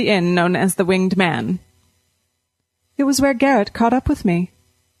passed the inn known as the Winged Man." "It was where Garrett caught up with me."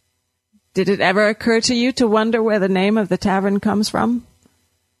 "Did it ever occur to you to wonder where the name of the tavern comes from?"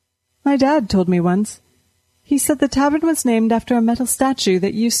 "My dad told me once. He said the tavern was named after a metal statue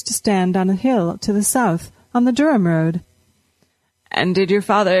that used to stand on a hill to the south, on the Durham Road." "And did your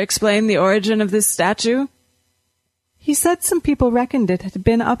father explain the origin of this statue?" "He said some people reckoned it had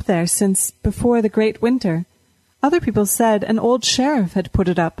been up there since before the Great Winter. Other people said an old sheriff had put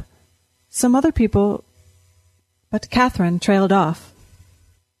it up. Some other people—" But Catherine trailed off.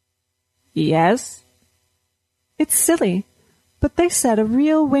 "Yes?" "It's silly, but they said a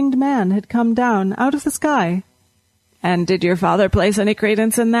real winged man had come down out of the sky." "And did your father place any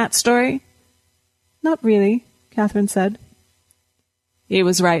credence in that story?" "Not really," Catherine said. "He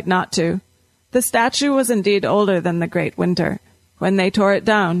was right not to. The statue was indeed older than the Great Winter, when they tore it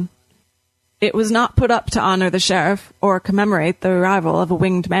down. It was not put up to honor the sheriff or commemorate the arrival of a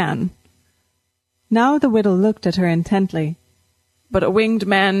winged man." Now the widow looked at her intently. "But a winged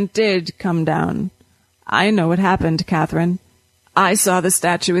man did come down. I know what happened, Catherine. I saw the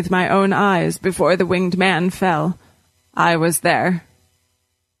statue with my own eyes before the winged man fell. I was there."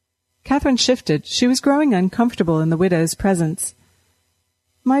 Catherine shifted. She was growing uncomfortable in the widow's presence.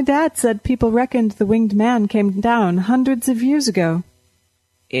 "My dad said people reckoned the winged man came down hundreds of years ago."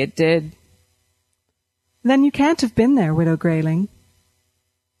 "It did." "Then you can't have been there, Widow Grayling."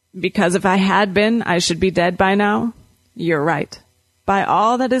 "Because if I had been, I should be dead by now? You're right. By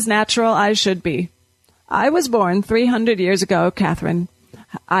all that is natural, I should be. I was born 300 years ago, Catherine.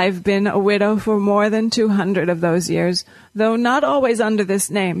 I've been a widow for more than 200 of those years, though not always under this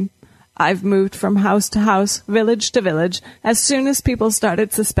name. I've moved from house to house, village to village, as soon as people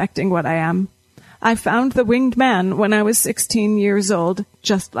started suspecting what I am. I found the winged man when I was 16 years old,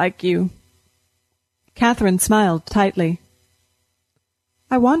 just like you." Catherine smiled tightly.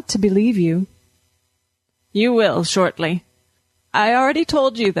 "I want to believe you." "You will shortly. I already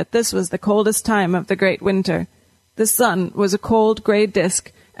told you that this was the coldest time of the Great Winter. The sun was a cold grey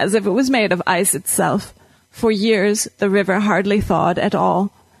disk, as if it was made of ice itself. For years the river hardly thawed at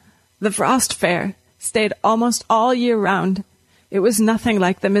all. The frost fair stayed almost all year round. It was nothing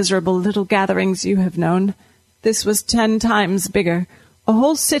like the miserable little gatherings you have known. This was 10 times bigger, a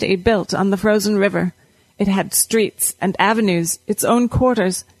whole city built on the frozen river. It had streets and avenues, its own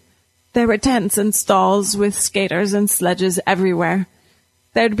quarters. There were tents and stalls with skaters and sledges everywhere.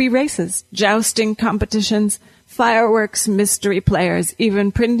 There'd be races, jousting competitions, fireworks, mystery players,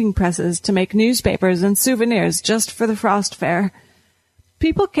 even printing presses to make newspapers and souvenirs just for the frost fair.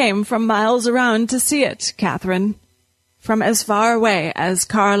 People came from miles around to see it, Catherine, from as far away as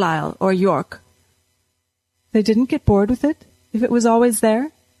Carlisle or York. They didn't get bored with it, if it was always there?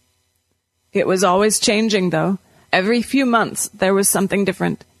 It was always changing, though. Every few months there was something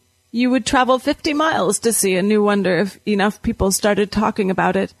different. You would travel 50 miles to see a new wonder if enough people started talking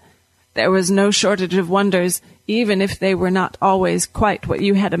about it. There was no shortage of wonders, even if they were not always quite what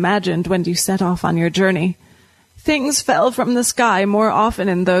you had imagined when you set off on your journey. Things fell from the sky more often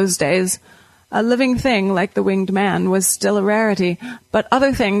in those days. A living thing like the winged man was still a rarity, but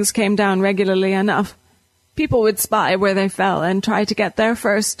other things came down regularly enough. People would spy where they fell and try to get there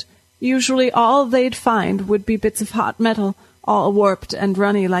first. Usually all they'd find would be bits of hot metal, all warped and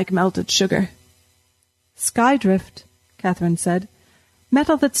runny like melted sugar. "Skydrift," Catherine said.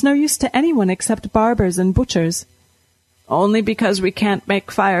 "Metal that's no use to anyone except barbers and butchers." "Only because we can't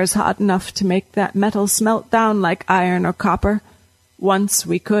make fires hot enough to make that metal smelt down like iron or copper. Once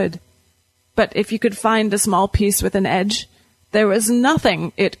we could. But if you could find a small piece with an edge, there was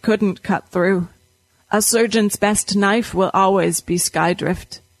nothing it couldn't cut through. A surgeon's best knife will always be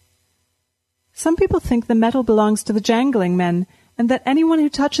skydrift." "Some people think the metal belongs to the jangling men, and that anyone who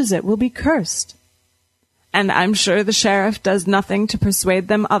touches it will be cursed." "And I'm sure the sheriff does nothing to persuade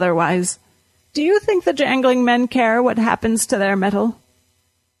them otherwise. Do you think the jangling men care what happens to their metal?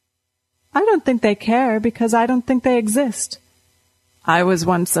 I don't think they care because I don't think they exist. I was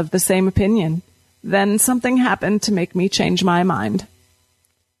once of the same opinion. Then something happened to make me change my mind.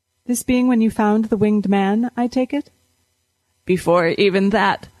 This being when you found the winged man, I take it? Before even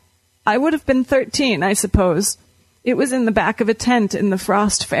that. I would have been 13, I suppose. It was in the back of a tent in the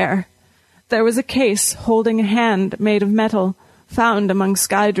Frost Fair. There was a case holding a hand made of metal, found among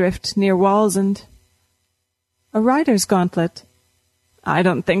skydrift near Wallsend. A rider's gauntlet? I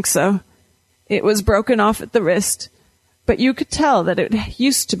don't think so. It was broken off at the wrist, but you could tell that it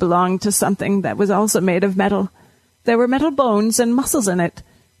used to belong to something that was also made of metal. There were metal bones and muscles in it,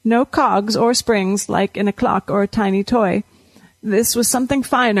 no cogs or springs like in a clock or a tiny toy. This was something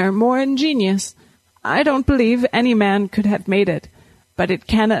finer, more ingenious. I don't believe any man could have made it, but it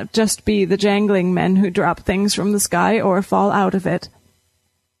cannot just be the jangling men who drop things from the sky or fall out of it.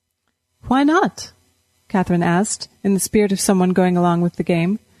 Why not? Catherine asked, in the spirit of someone going along with the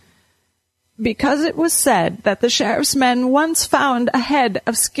game. Because it was said that the sheriff's men once found a head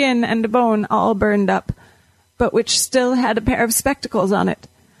of skin and bone all burned up, but which still had a pair of spectacles on it.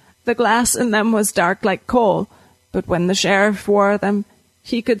 The glass in them was dark like coal, but when the sheriff wore them,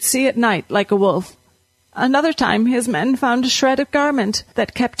 he could see at night like a wolf. Another time his men found a shred of garment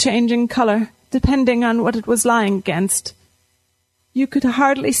that kept changing color, depending on what it was lying against. You could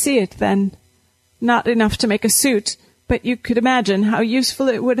hardly see it then. Not enough to make a suit, but you could imagine how useful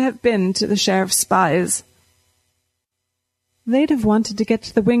it would have been to the sheriff's spies. They'd have wanted to get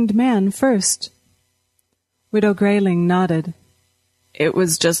to the winged man first. Widow Grayling nodded. It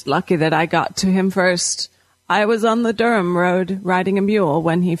was just lucky that I got to him first. I was on the Durham road, riding a mule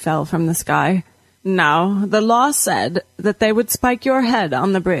when he fell from the sky. Now, the law said that they would spike your head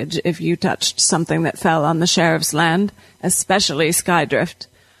on the bridge if you touched something that fell on the sheriff's land, especially skydrift.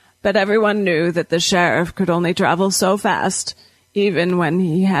 But everyone knew that the sheriff could only travel so fast, even when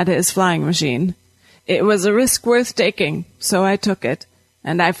he had his flying machine. It was a risk worth taking, so I took it,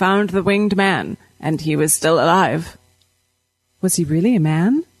 and I found the winged man, and he was still alive. Was he really a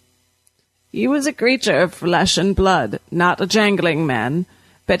man? He was a creature of flesh and blood, not a jangling man,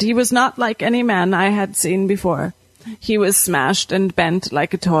 but he was not like any man I had seen before. He was smashed and bent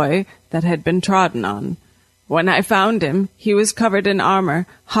like a toy that had been trodden on. When I found him, he was covered in armor,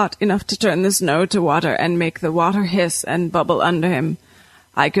 hot enough to turn the snow to water and make the water hiss and bubble under him.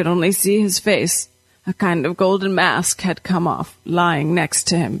 I could only see his face. A kind of golden mask had come off, lying next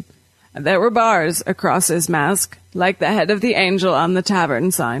to him. There were bars across his mask, like the head of the angel on the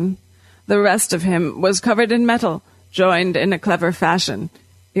tavern sign. The rest of him was covered in metal, joined in a clever fashion.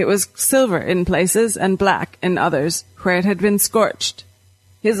 It was silver in places and black in others, where it had been scorched.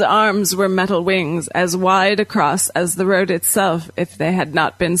 His arms were metal wings, as wide across as the road itself if they had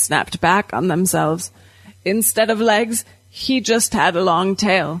not been snapped back on themselves. Instead of legs, he just had a long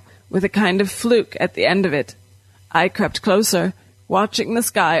tail, with a kind of fluke at the end of it. I crept closer, watching the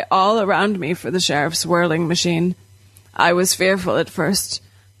sky all around me for the sheriff's whirling machine. I was fearful at first,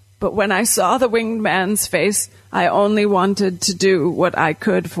 but when I saw the winged man's face, I only wanted to do what I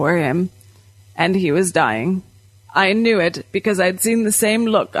could for him. And he was dying. I knew it because I'd seen the same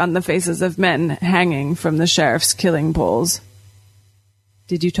look on the faces of men hanging from the sheriff's killing poles.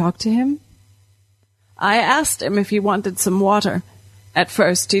 Did you talk to him? I asked him if he wanted some water. At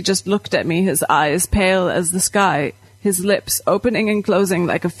first he just looked at me, his eyes pale as the sky, his lips opening and closing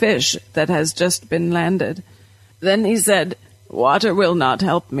like a fish that has just been landed. Then he said, "Water will not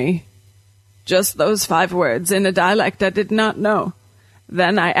help me." Just those 5 words in a dialect I did not know.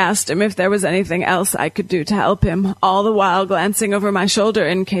 Then I asked him if there was anything else I could do to help him, all the while glancing over my shoulder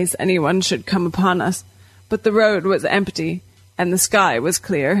in case anyone should come upon us. But the road was empty, and the sky was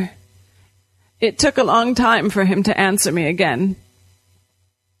clear. It took a long time for him to answer me again.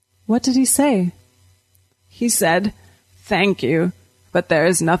 What did he say? He said, "Thank you, but there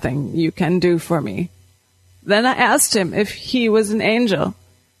is nothing you can do for me." Then I asked him if he was an angel.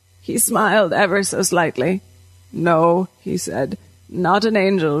 He smiled ever so slightly. "No," he said, "not an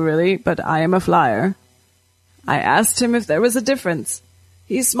angel, really, but I am a flyer." I asked him if there was a difference.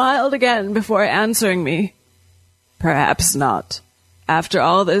 He smiled again before answering me. "Perhaps not. After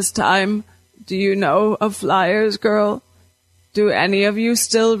all this time, do you know of flyers, girl? Do any of you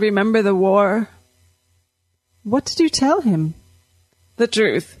still remember the war?" What did you tell him? The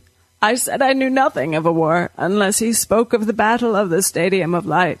truth. I said I knew nothing of a war unless he spoke of the Battle of the Stadium of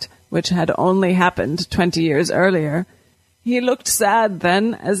Light, which had only happened 20 years earlier. He looked sad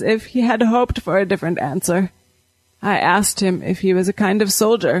then, as if he had hoped for a different answer. I asked him if he was a kind of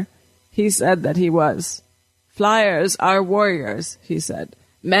soldier. He said that he was. "Flyers are warriors," he said.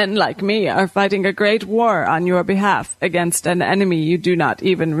 Men like me are fighting a great war on your behalf against an enemy you do not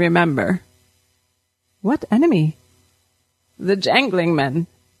even remember. What enemy? The Jangling Men.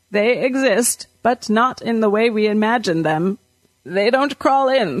 They exist, but not in the way we imagine them. They don't crawl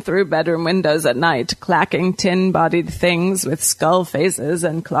in through bedroom windows at night, clacking tin-bodied things with skull faces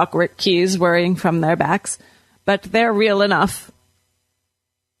and clockwork keys whirring from their backs, but they're real enough.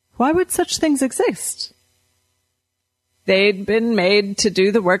 Why would such things exist? They'd been made to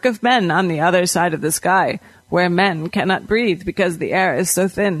do the work of men on the other side of the sky, where men cannot breathe because the air is so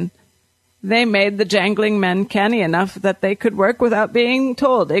thin. They made the Jangling Men canny enough that they could work without being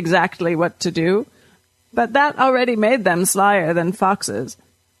told exactly what to do. But that already made them slyer than foxes.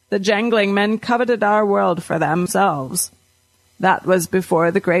 The Jangling Men coveted our world for themselves. That was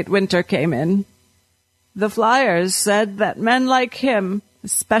before the Great Winter came in. The Flyers said that men like him,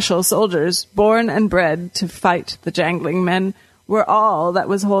 special soldiers, born and bred to fight the Jangling Men, were all that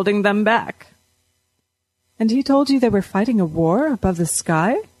was holding them back. And he told you they were fighting a war above the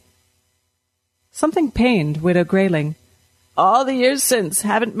sky? Something pained Widow Grayling. All the years since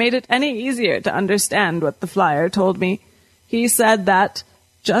haven't made it any easier to understand what the Flyer told me. He said that,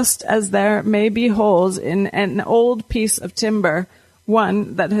 just as there may be holes in an old piece of timber,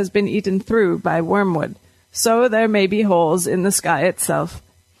 one that has been eaten through by wormwood, so there may be holes in the sky itself.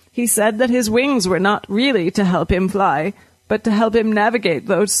 He said that his wings were not really to help him fly, but to help him navigate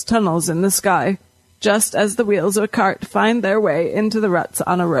those tunnels in the sky, just as the wheels of a cart find their way into the ruts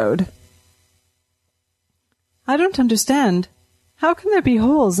on a road. I don't understand. How can there be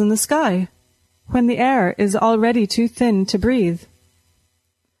holes in the sky when the air is already too thin to breathe?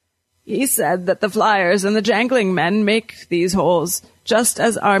 He said that the Flyers and the Jangling Men make these holes, just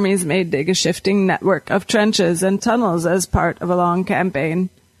as armies may dig a shifting network of trenches and tunnels as part of a long campaign.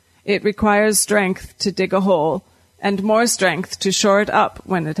 It requires strength to dig a hole, and more strength to shore it up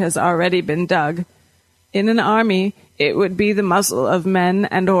when it has already been dug. In an army, it would be the muscle of men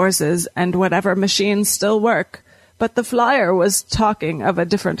and horses and whatever machines still work, but the Flyer was talking of a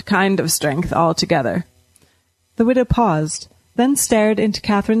different kind of strength altogether. The widow paused, then stared into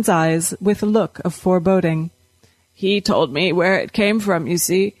Catherine's eyes with a look of foreboding. He told me where it came from, you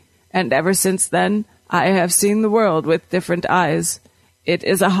see, and ever since then I have seen the world with different eyes. It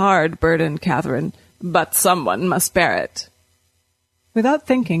is a hard burden, Catherine, but someone must bear it. Without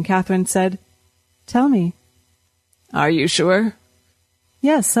thinking, Catherine said, "Tell me." Are you sure?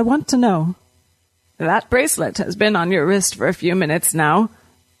 Yes, I want to know. That bracelet has been on your wrist for a few minutes now.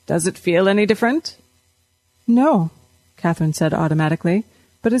 Does it feel any different? No, Catherine said automatically,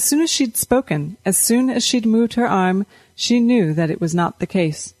 but as soon as she'd spoken, as soon as she'd moved her arm, she knew that it was not the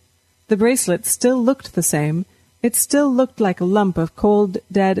case. The bracelet still looked the same. It still looked like a lump of cold,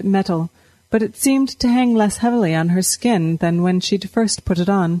 dead metal, but it seemed to hang less heavily on her skin than when she'd first put it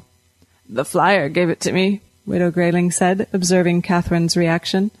on. The Flyer gave it to me, Widow Grayling said, observing Catherine's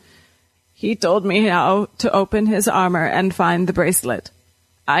reaction. He told me how to open his armor and find the bracelet.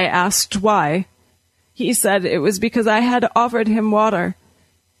 I asked why. He said it was because I had offered him water.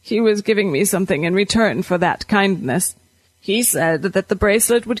 He was giving me something in return for that kindness. He said that the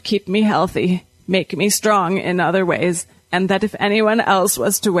bracelet would keep me healthy, make me strong in other ways, and that if anyone else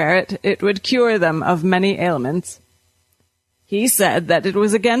was to wear it, it would cure them of many ailments. He said that it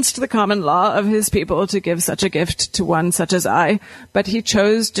was against the common law of his people to give such a gift to one such as I, but he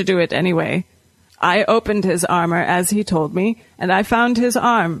chose to do it anyway. I opened his armor as he told me, and I found his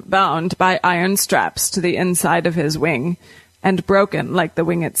arm bound by iron straps to the inside of his wing, and broken like the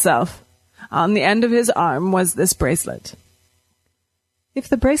wing itself. On the end of his arm was this bracelet. If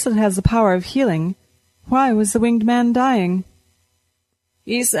the bracelet has the power of healing, why was the winged man dying?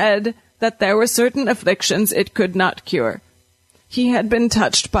 He said that there were certain afflictions it could not cure. He had been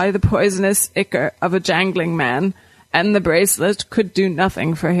touched by the poisonous ichor of a Jangling Man, and the bracelet could do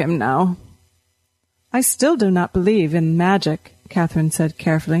nothing for him now. I still do not believe in magic, Catherine said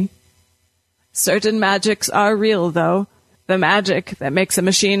carefully. Certain magics are real, though. The magic that makes a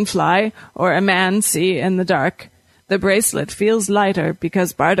machine fly or a man see in the dark. The bracelet feels lighter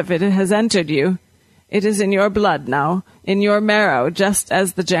because part of it has entered you. It is in your blood now, in your marrow, just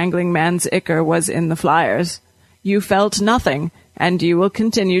as the Jangling Man's ichor was in the Flyer's. You felt nothing, and you will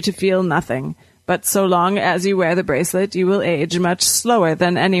continue to feel nothing, but so long as you wear the bracelet, you will age much slower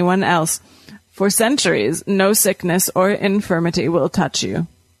than anyone else. For centuries, no sickness or infirmity will touch you.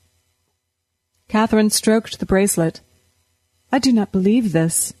 Catherine stroked the bracelet. I do not believe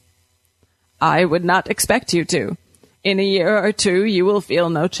this. I would not expect you to. In a year or two, you will feel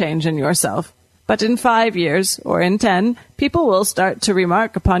no change in yourself. But in 5 years, or in 10, people will start to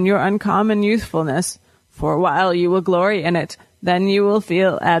remark upon your uncommon youthfulness. For a while you will glory in it, Then you will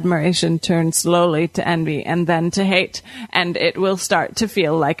feel admiration turn slowly to envy and then to hate, and it will start to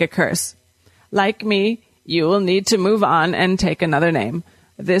feel like a curse. Like me, you will need to move on and take another name.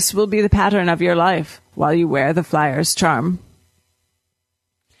 This will be the pattern of your life while you wear the Flyer's charm.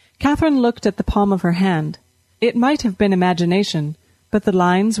 Catherine looked at the palm of her hand. It might have been imagination, but the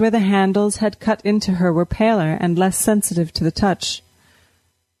lines where the handles had cut into her were paler and less sensitive to the touch.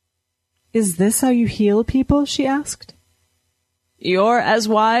 "Is this how you heal people?" she asked. "You're as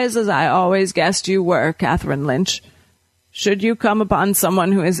wise as I always guessed you were, Catherine Lynch. Should you come upon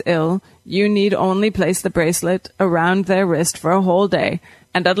someone who is ill, you need only place the bracelet around their wrist for a whole day,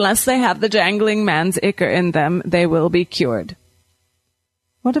 and unless they have the jangling man's ichor in them, they will be cured."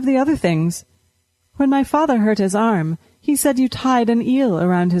 "What of the other things? When my father hurt his arm, he said you tied an eel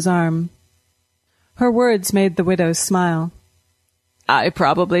around his arm." Her words made the widow smile. "I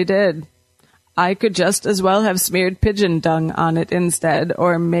probably did. I could just as well have smeared pigeon dung on it instead,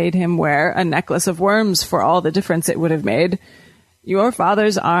 or made him wear a necklace of worms for all the difference it would have made. Your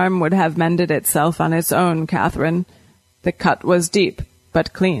father's arm would have mended itself on its own, Catherine. The cut was deep,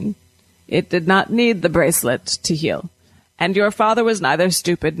 but clean. It did not need the bracelet to heal. And your father was neither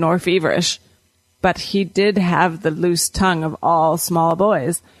stupid nor feverish. But he did have the loose tongue of all small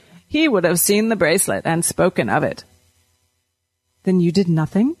boys. He would have seen the bracelet and spoken of it." "Then you did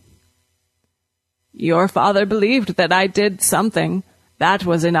nothing?" "Your father believed that I did something. That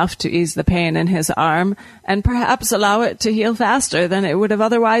was enough to ease the pain in his arm, and perhaps allow it to heal faster than it would have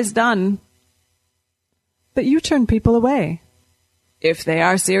otherwise done." "But you turn people away." "If they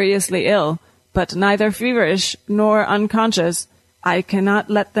are seriously ill, but neither feverish nor unconscious, I cannot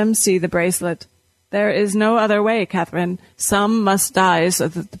let them see the bracelet. There is no other way, Catherine. Some must die so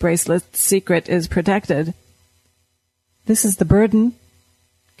that the bracelet's secret is protected." "This is the burden?"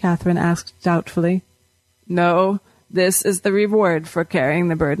 Catherine asked doubtfully. "No, this is the reward for carrying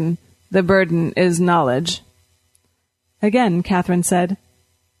the burden. The burden is knowledge." Again Catherine said,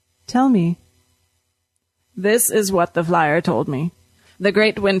 "Tell me." "This is what the Flyer told me. The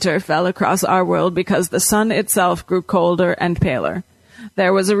great winter fell across our world because the sun itself grew colder and paler.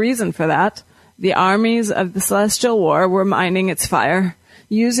 There was a reason for that. The armies of the Celestial War were mining its fire,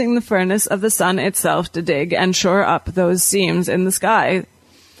 using the furnace of the sun itself to dig and shore up those seams in the sky.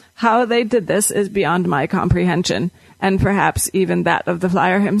 How they did this is beyond my comprehension, and perhaps even that of the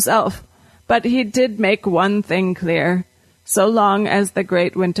Flyer himself. But he did make one thing clear. So long as the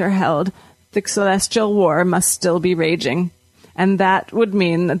great winter held, the Celestial War must still be raging, and that would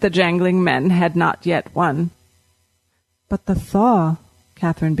mean that the jangling men had not yet won." "But the thaw,"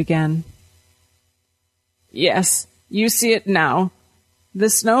 Catherine began. "Yes, you see it now. The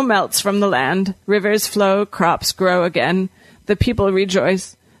snow melts from the land, rivers flow, crops grow again. The people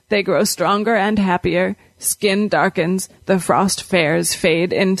rejoice. They grow stronger and happier. Skin darkens. The frost fairs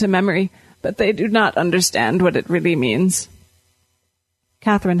fade into memory, but they do not understand what it really means."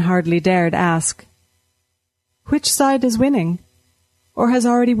 Catherine hardly dared ask, "Which side is winning? Or has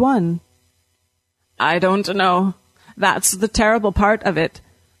already won?" "I don't know. That's the terrible part of it.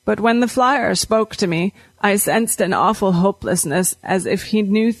 But when the Flyer spoke to me, I sensed an awful hopelessness, as if he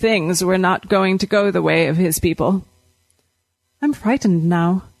knew things were not going to go the way of his people." "I'm frightened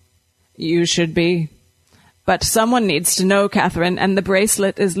now." "You should be. But someone needs to know, Catherine, and the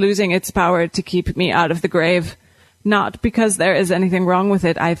bracelet is losing its power to keep me out of the grave. Not because there is anything wrong with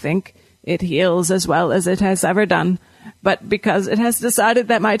it, I think. It heals as well as it has ever done. But because it has decided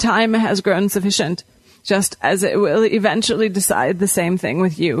that my time has grown sufficient, just as it will eventually decide the same thing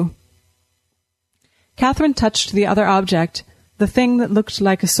with you." Catherine touched the other object, the thing that looked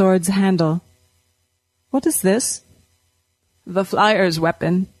like a sword's handle. "What is this?" "The Flyer's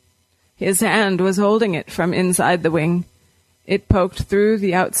weapon. His hand was holding it from inside the wing. It poked through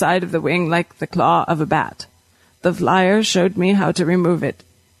the outside of the wing like the claw of a bat. The Flyer showed me how to remove it.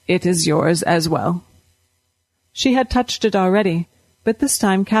 It is yours as well." She had touched it already, but this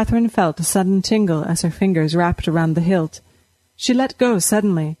time Catherine felt a sudden tingle as her fingers wrapped around the hilt. She let go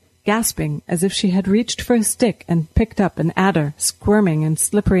suddenly, gasping as if she had reached for a stick and picked up an adder, squirming and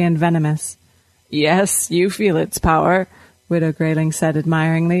slippery and venomous. "Yes, you feel its power," Widow Grayling said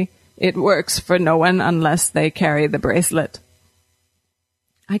admiringly. "It works for no one unless they carry the bracelet."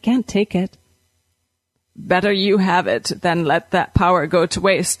 "I can't take it." "Better you have it than let that power go to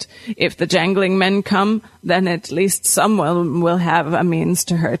waste. If the jangling men come, then at least someone will have a means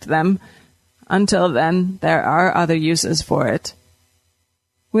to hurt them. Until then, there are other uses for it."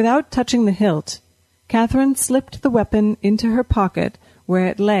 Without touching the hilt, Catherine slipped the weapon into her pocket, where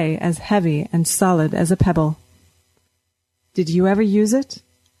it lay as heavy and solid as a pebble. "Did you ever use it?"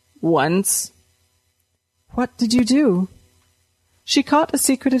 "Once." "What did you do?" She caught a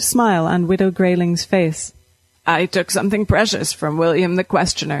secretive smile on Widow Grayling's face. I took something precious from William the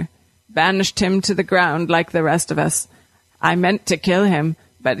Questioner, banished him to the ground like the rest of us. I meant to kill him,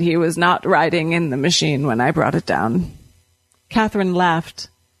 but he was not riding in the machine when I brought it down. Catherine laughed.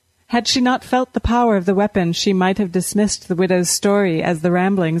 Had she not felt the power of the weapon, she might have dismissed the widow's story as the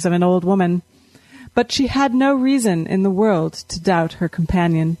ramblings of an old woman. But she had no reason in the world to doubt her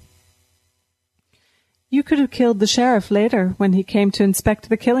companion. You could have killed the sheriff later when he came to inspect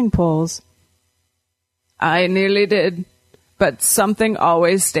the killing poles. I nearly did, but something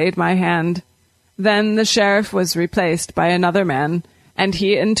always stayed my hand. Then the sheriff was replaced by another man, and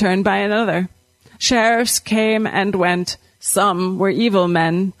he in turn by another. Sheriffs came and went. Some were evil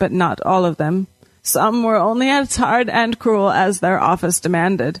men, but not all of them. Some were only as hard and cruel as their office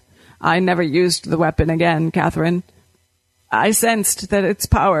demanded. I never used the weapon again, Catherine. I sensed that its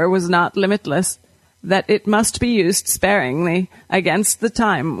power was not limitless, that it must be used sparingly against the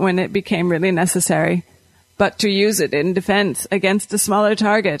time when it became really necessary. But to use it in defense against a smaller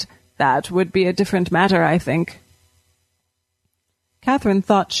target, that would be a different matter, I think. Catherine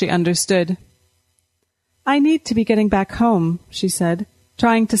thought she understood. I need to be getting back home, she said,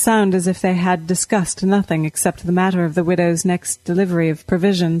 trying to sound as if they had discussed nothing except the matter of the widow's next delivery of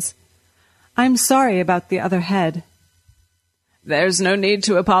provisions. I'm sorry about the other head. There's no need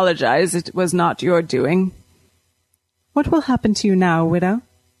to apologize. It was not your doing. What will happen to you now, widow?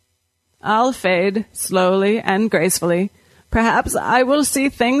 I'll fade, slowly and gracefully. Perhaps I will see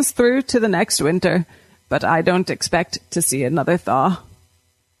things through to the next winter, but I don't expect to see another thaw.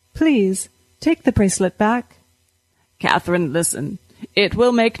 Please, take the bracelet back. Catherine, listen. It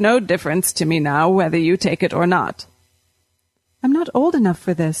will make no difference to me now whether you take it or not. I'm not old enough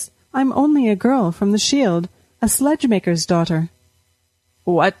for this. I'm only a girl from the Shield, a sledge-maker's daughter.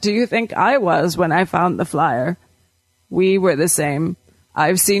 What do you think I was when I found the flyer? We were the same.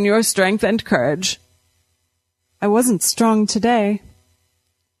 I've seen your strength and courage. I wasn't strong today.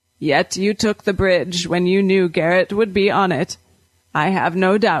 Yet you took the bridge when you knew Garrett would be on it. I have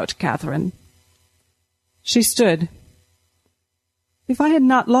no doubt, Catherine. She stood. If I had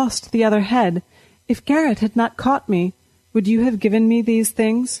not lost the other head, if Garrett had not caught me, would you have given me these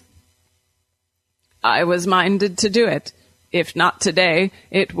things? I was minded to do it. If not today,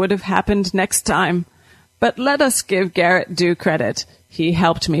 it would have happened next time. But let us give Garrett due credit. He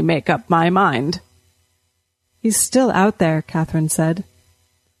helped me make up my mind. He's still out there, Catherine said.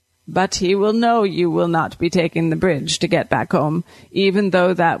 But he will know you will not be taking the bridge to get back home, even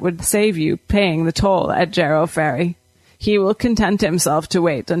though that would save you paying the toll at Jarrow Ferry. He will content himself to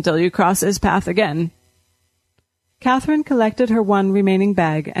wait until you cross his path again. Catherine collected her one remaining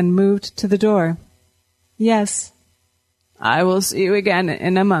bag and moved to the door. Yes. I will see you again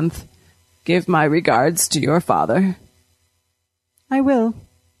in a month. Give my regards to your father. I will.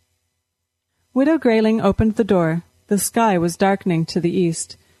 Widow Grayling opened the door. The sky was darkening to the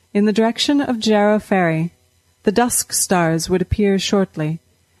east. In the direction of Jarrow Ferry, the dusk stars would appear shortly,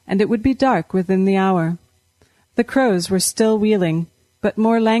 and it would be dark within the hour. The crows were still wheeling, but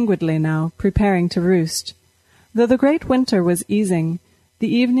more languidly now, preparing to roost. Though the great winter was easing,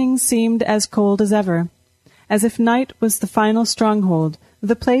 the evenings seemed as cold as ever, as if night was the final stronghold,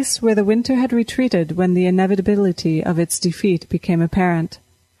 the place where the winter had retreated when the inevitability of its defeat became apparent.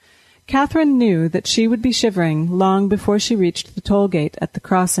 Catherine knew that she would be shivering long before she reached the toll gate at the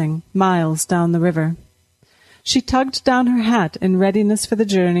crossing, miles down the river. She tugged down her hat in readiness for the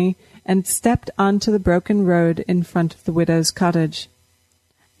journey and stepped onto the broken road in front of the widow's cottage.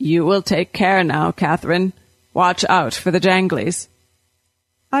 You will take care now, Catherine. Watch out for the Jangleys.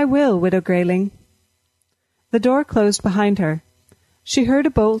 I will, Widow Grayling. The door closed behind her. She heard a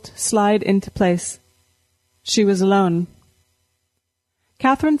bolt slide into place. She was alone.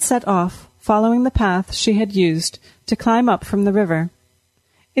 Catherine set off, following the path she had used to climb up from the river.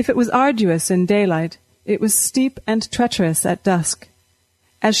 If it was arduous in daylight, it was steep and treacherous at dusk.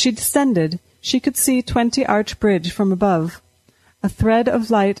 As she descended, she could see 20 Arch Bridge from above, a thread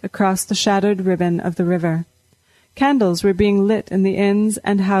of light across the shadowed ribbon of the river. Candles were being lit in the inns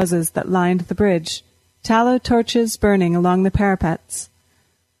and houses that lined the bridge, tallow torches burning along the parapets.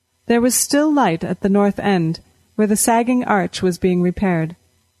 There was still light at the north end, where the sagging arch was being repaired.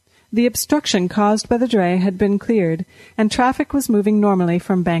 The obstruction caused by the dray had been cleared, and traffic was moving normally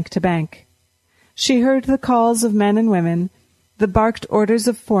from bank to bank. She heard the calls of men and women, the barked orders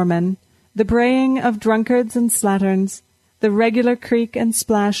of foremen, the braying of drunkards and slatterns, the regular creak and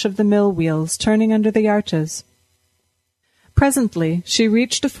splash of the mill wheels turning under the arches. Presently she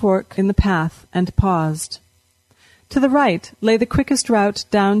reached a fork in the path and paused. To the right lay the quickest route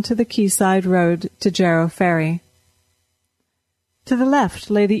down to the quayside road to Jarrow Ferry. To the left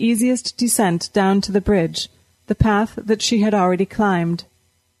lay the easiest descent down to the bridge, the path that she had already climbed.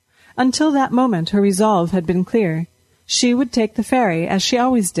 Until that moment her resolve had been clear. She would take the ferry, as she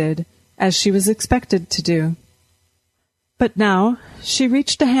always did, as she was expected to do. But now she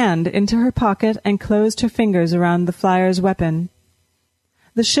reached a hand into her pocket and closed her fingers around the flyer's weapon.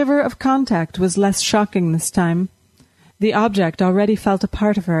 The shiver of contact was less shocking this time. The object already felt a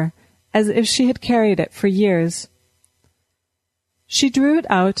part of her, as if she had carried it for years. She drew it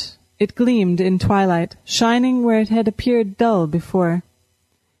out. It gleamed in twilight, shining where it had appeared dull before.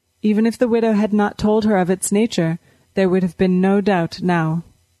 Even if the widow had not told her of its nature, there would have been no doubt now.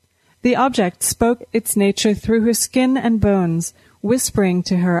 The object spoke its nature through her skin and bones, whispering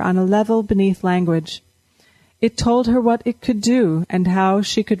to her on a level beneath language. It told her what it could do and how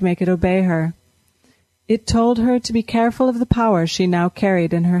she could make it obey her. It told her to be careful of the power she now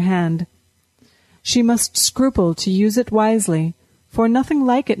carried in her hand. She must scruple to use it wisely, for nothing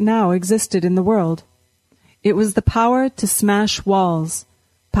like it now existed in the world. It was the power to smash walls,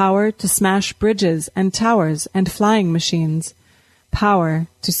 power to smash bridges and towers and flying machines, power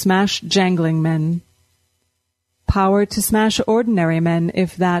to smash jangling men, power to smash ordinary men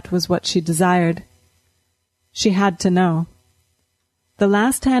if that was what she desired. She had to know. The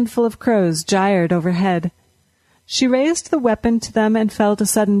last handful of crows gyred overhead. She raised the weapon to them and felt a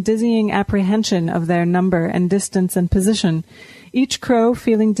sudden dizzying apprehension of their number and distance and position, each crow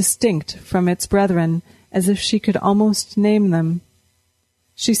feeling distinct from its brethren, as if she could almost name them.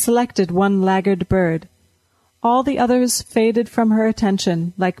 She selected one laggard bird. All the others faded from her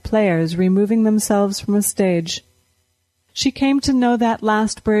attention, like players removing themselves from a stage. She came to know that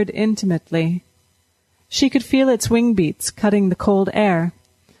last bird intimately. She could feel its wing beats cutting the cold air.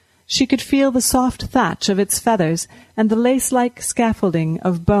 She could feel the soft thatch of its feathers and the lace-like scaffolding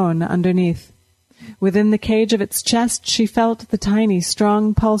of bone underneath. Within the cage of its chest she felt the tiny,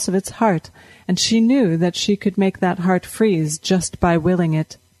 strong pulse of its heart, and she knew that she could make that heart freeze just by willing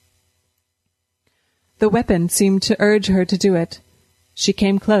it. The weapon seemed to urge her to do it. She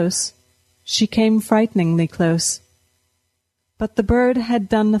came close. She came frighteningly close. But the bird had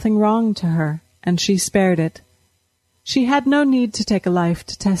done nothing wrong to her, and she spared it. She had no need to take a life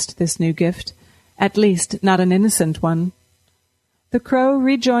to test this new gift, at least not an innocent one. The crow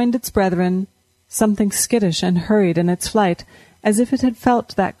rejoined its brethren, something skittish and hurried in its flight, as if it had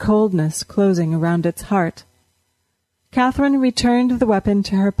felt that coldness closing around its heart. Catherine returned the weapon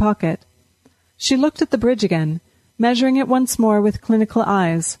to her pocket. She looked at the bridge again, measuring it once more with clinical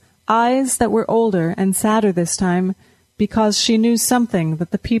eyes that were older and sadder this time, because she knew something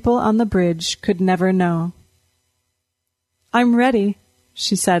that the people on the bridge could never know. "I'm ready,"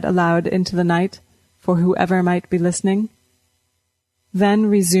 she said aloud into the night, for whoever might be listening. Then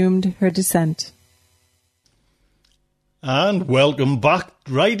resumed her descent. And welcome back,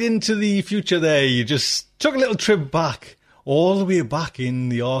 right into the future there. You just took a little trip back, all the way back in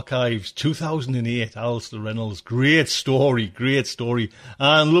the archives, 2008, Alistair Reynolds. Great story.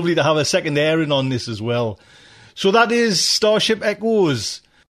 And lovely to have a second airing on this as well. So that is Starship Echoes.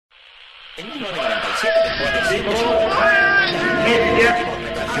 Hello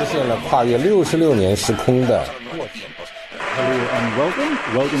and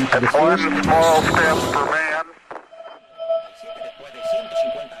welcome to the first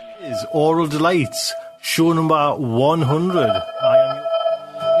is Aural Delights, show number 100. I am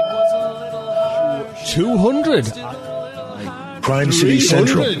 200. Crime City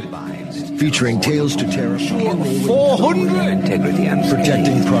Central, featuring Tales to Terror, 400. Integrity and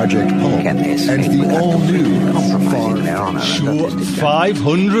Protecting Project Pulp, and the all-new Show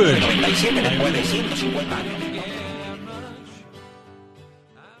 500.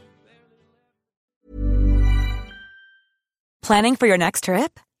 Planning for your next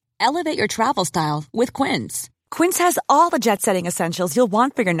trip? Elevate your travel style with Quince. Quince has all the jet-setting essentials you'll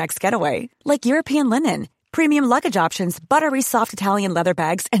want for your next getaway, like European linen, premium luggage options, buttery soft Italian leather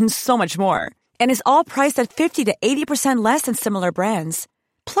bags, and so much more. And is all priced at 50 to 80% less than similar brands.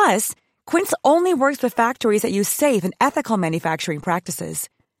 Plus, Quince only works with factories that use safe and ethical manufacturing practices.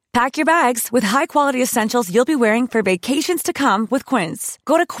 Pack your bags with high-quality essentials you'll be wearing for vacations to come with Quince.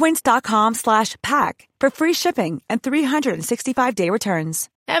 Go to quince.com/pack for free shipping and 365-day returns.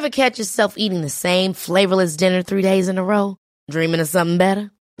 Ever catch yourself eating the same flavorless dinner 3 days in a row? Dreaming of something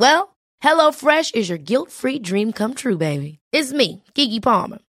better? Well, HelloFresh is your guilt-free dream come true, baby. It's me, Keke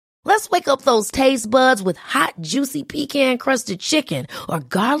Palmer. Let's wake up those taste buds with hot, juicy pecan-crusted chicken or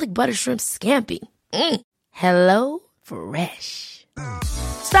garlic butter shrimp scampi. HelloFresh.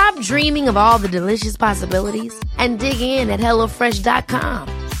 Stop dreaming of all the delicious possibilities and dig in at HelloFresh.com.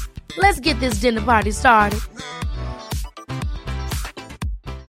 Let's get this dinner party started.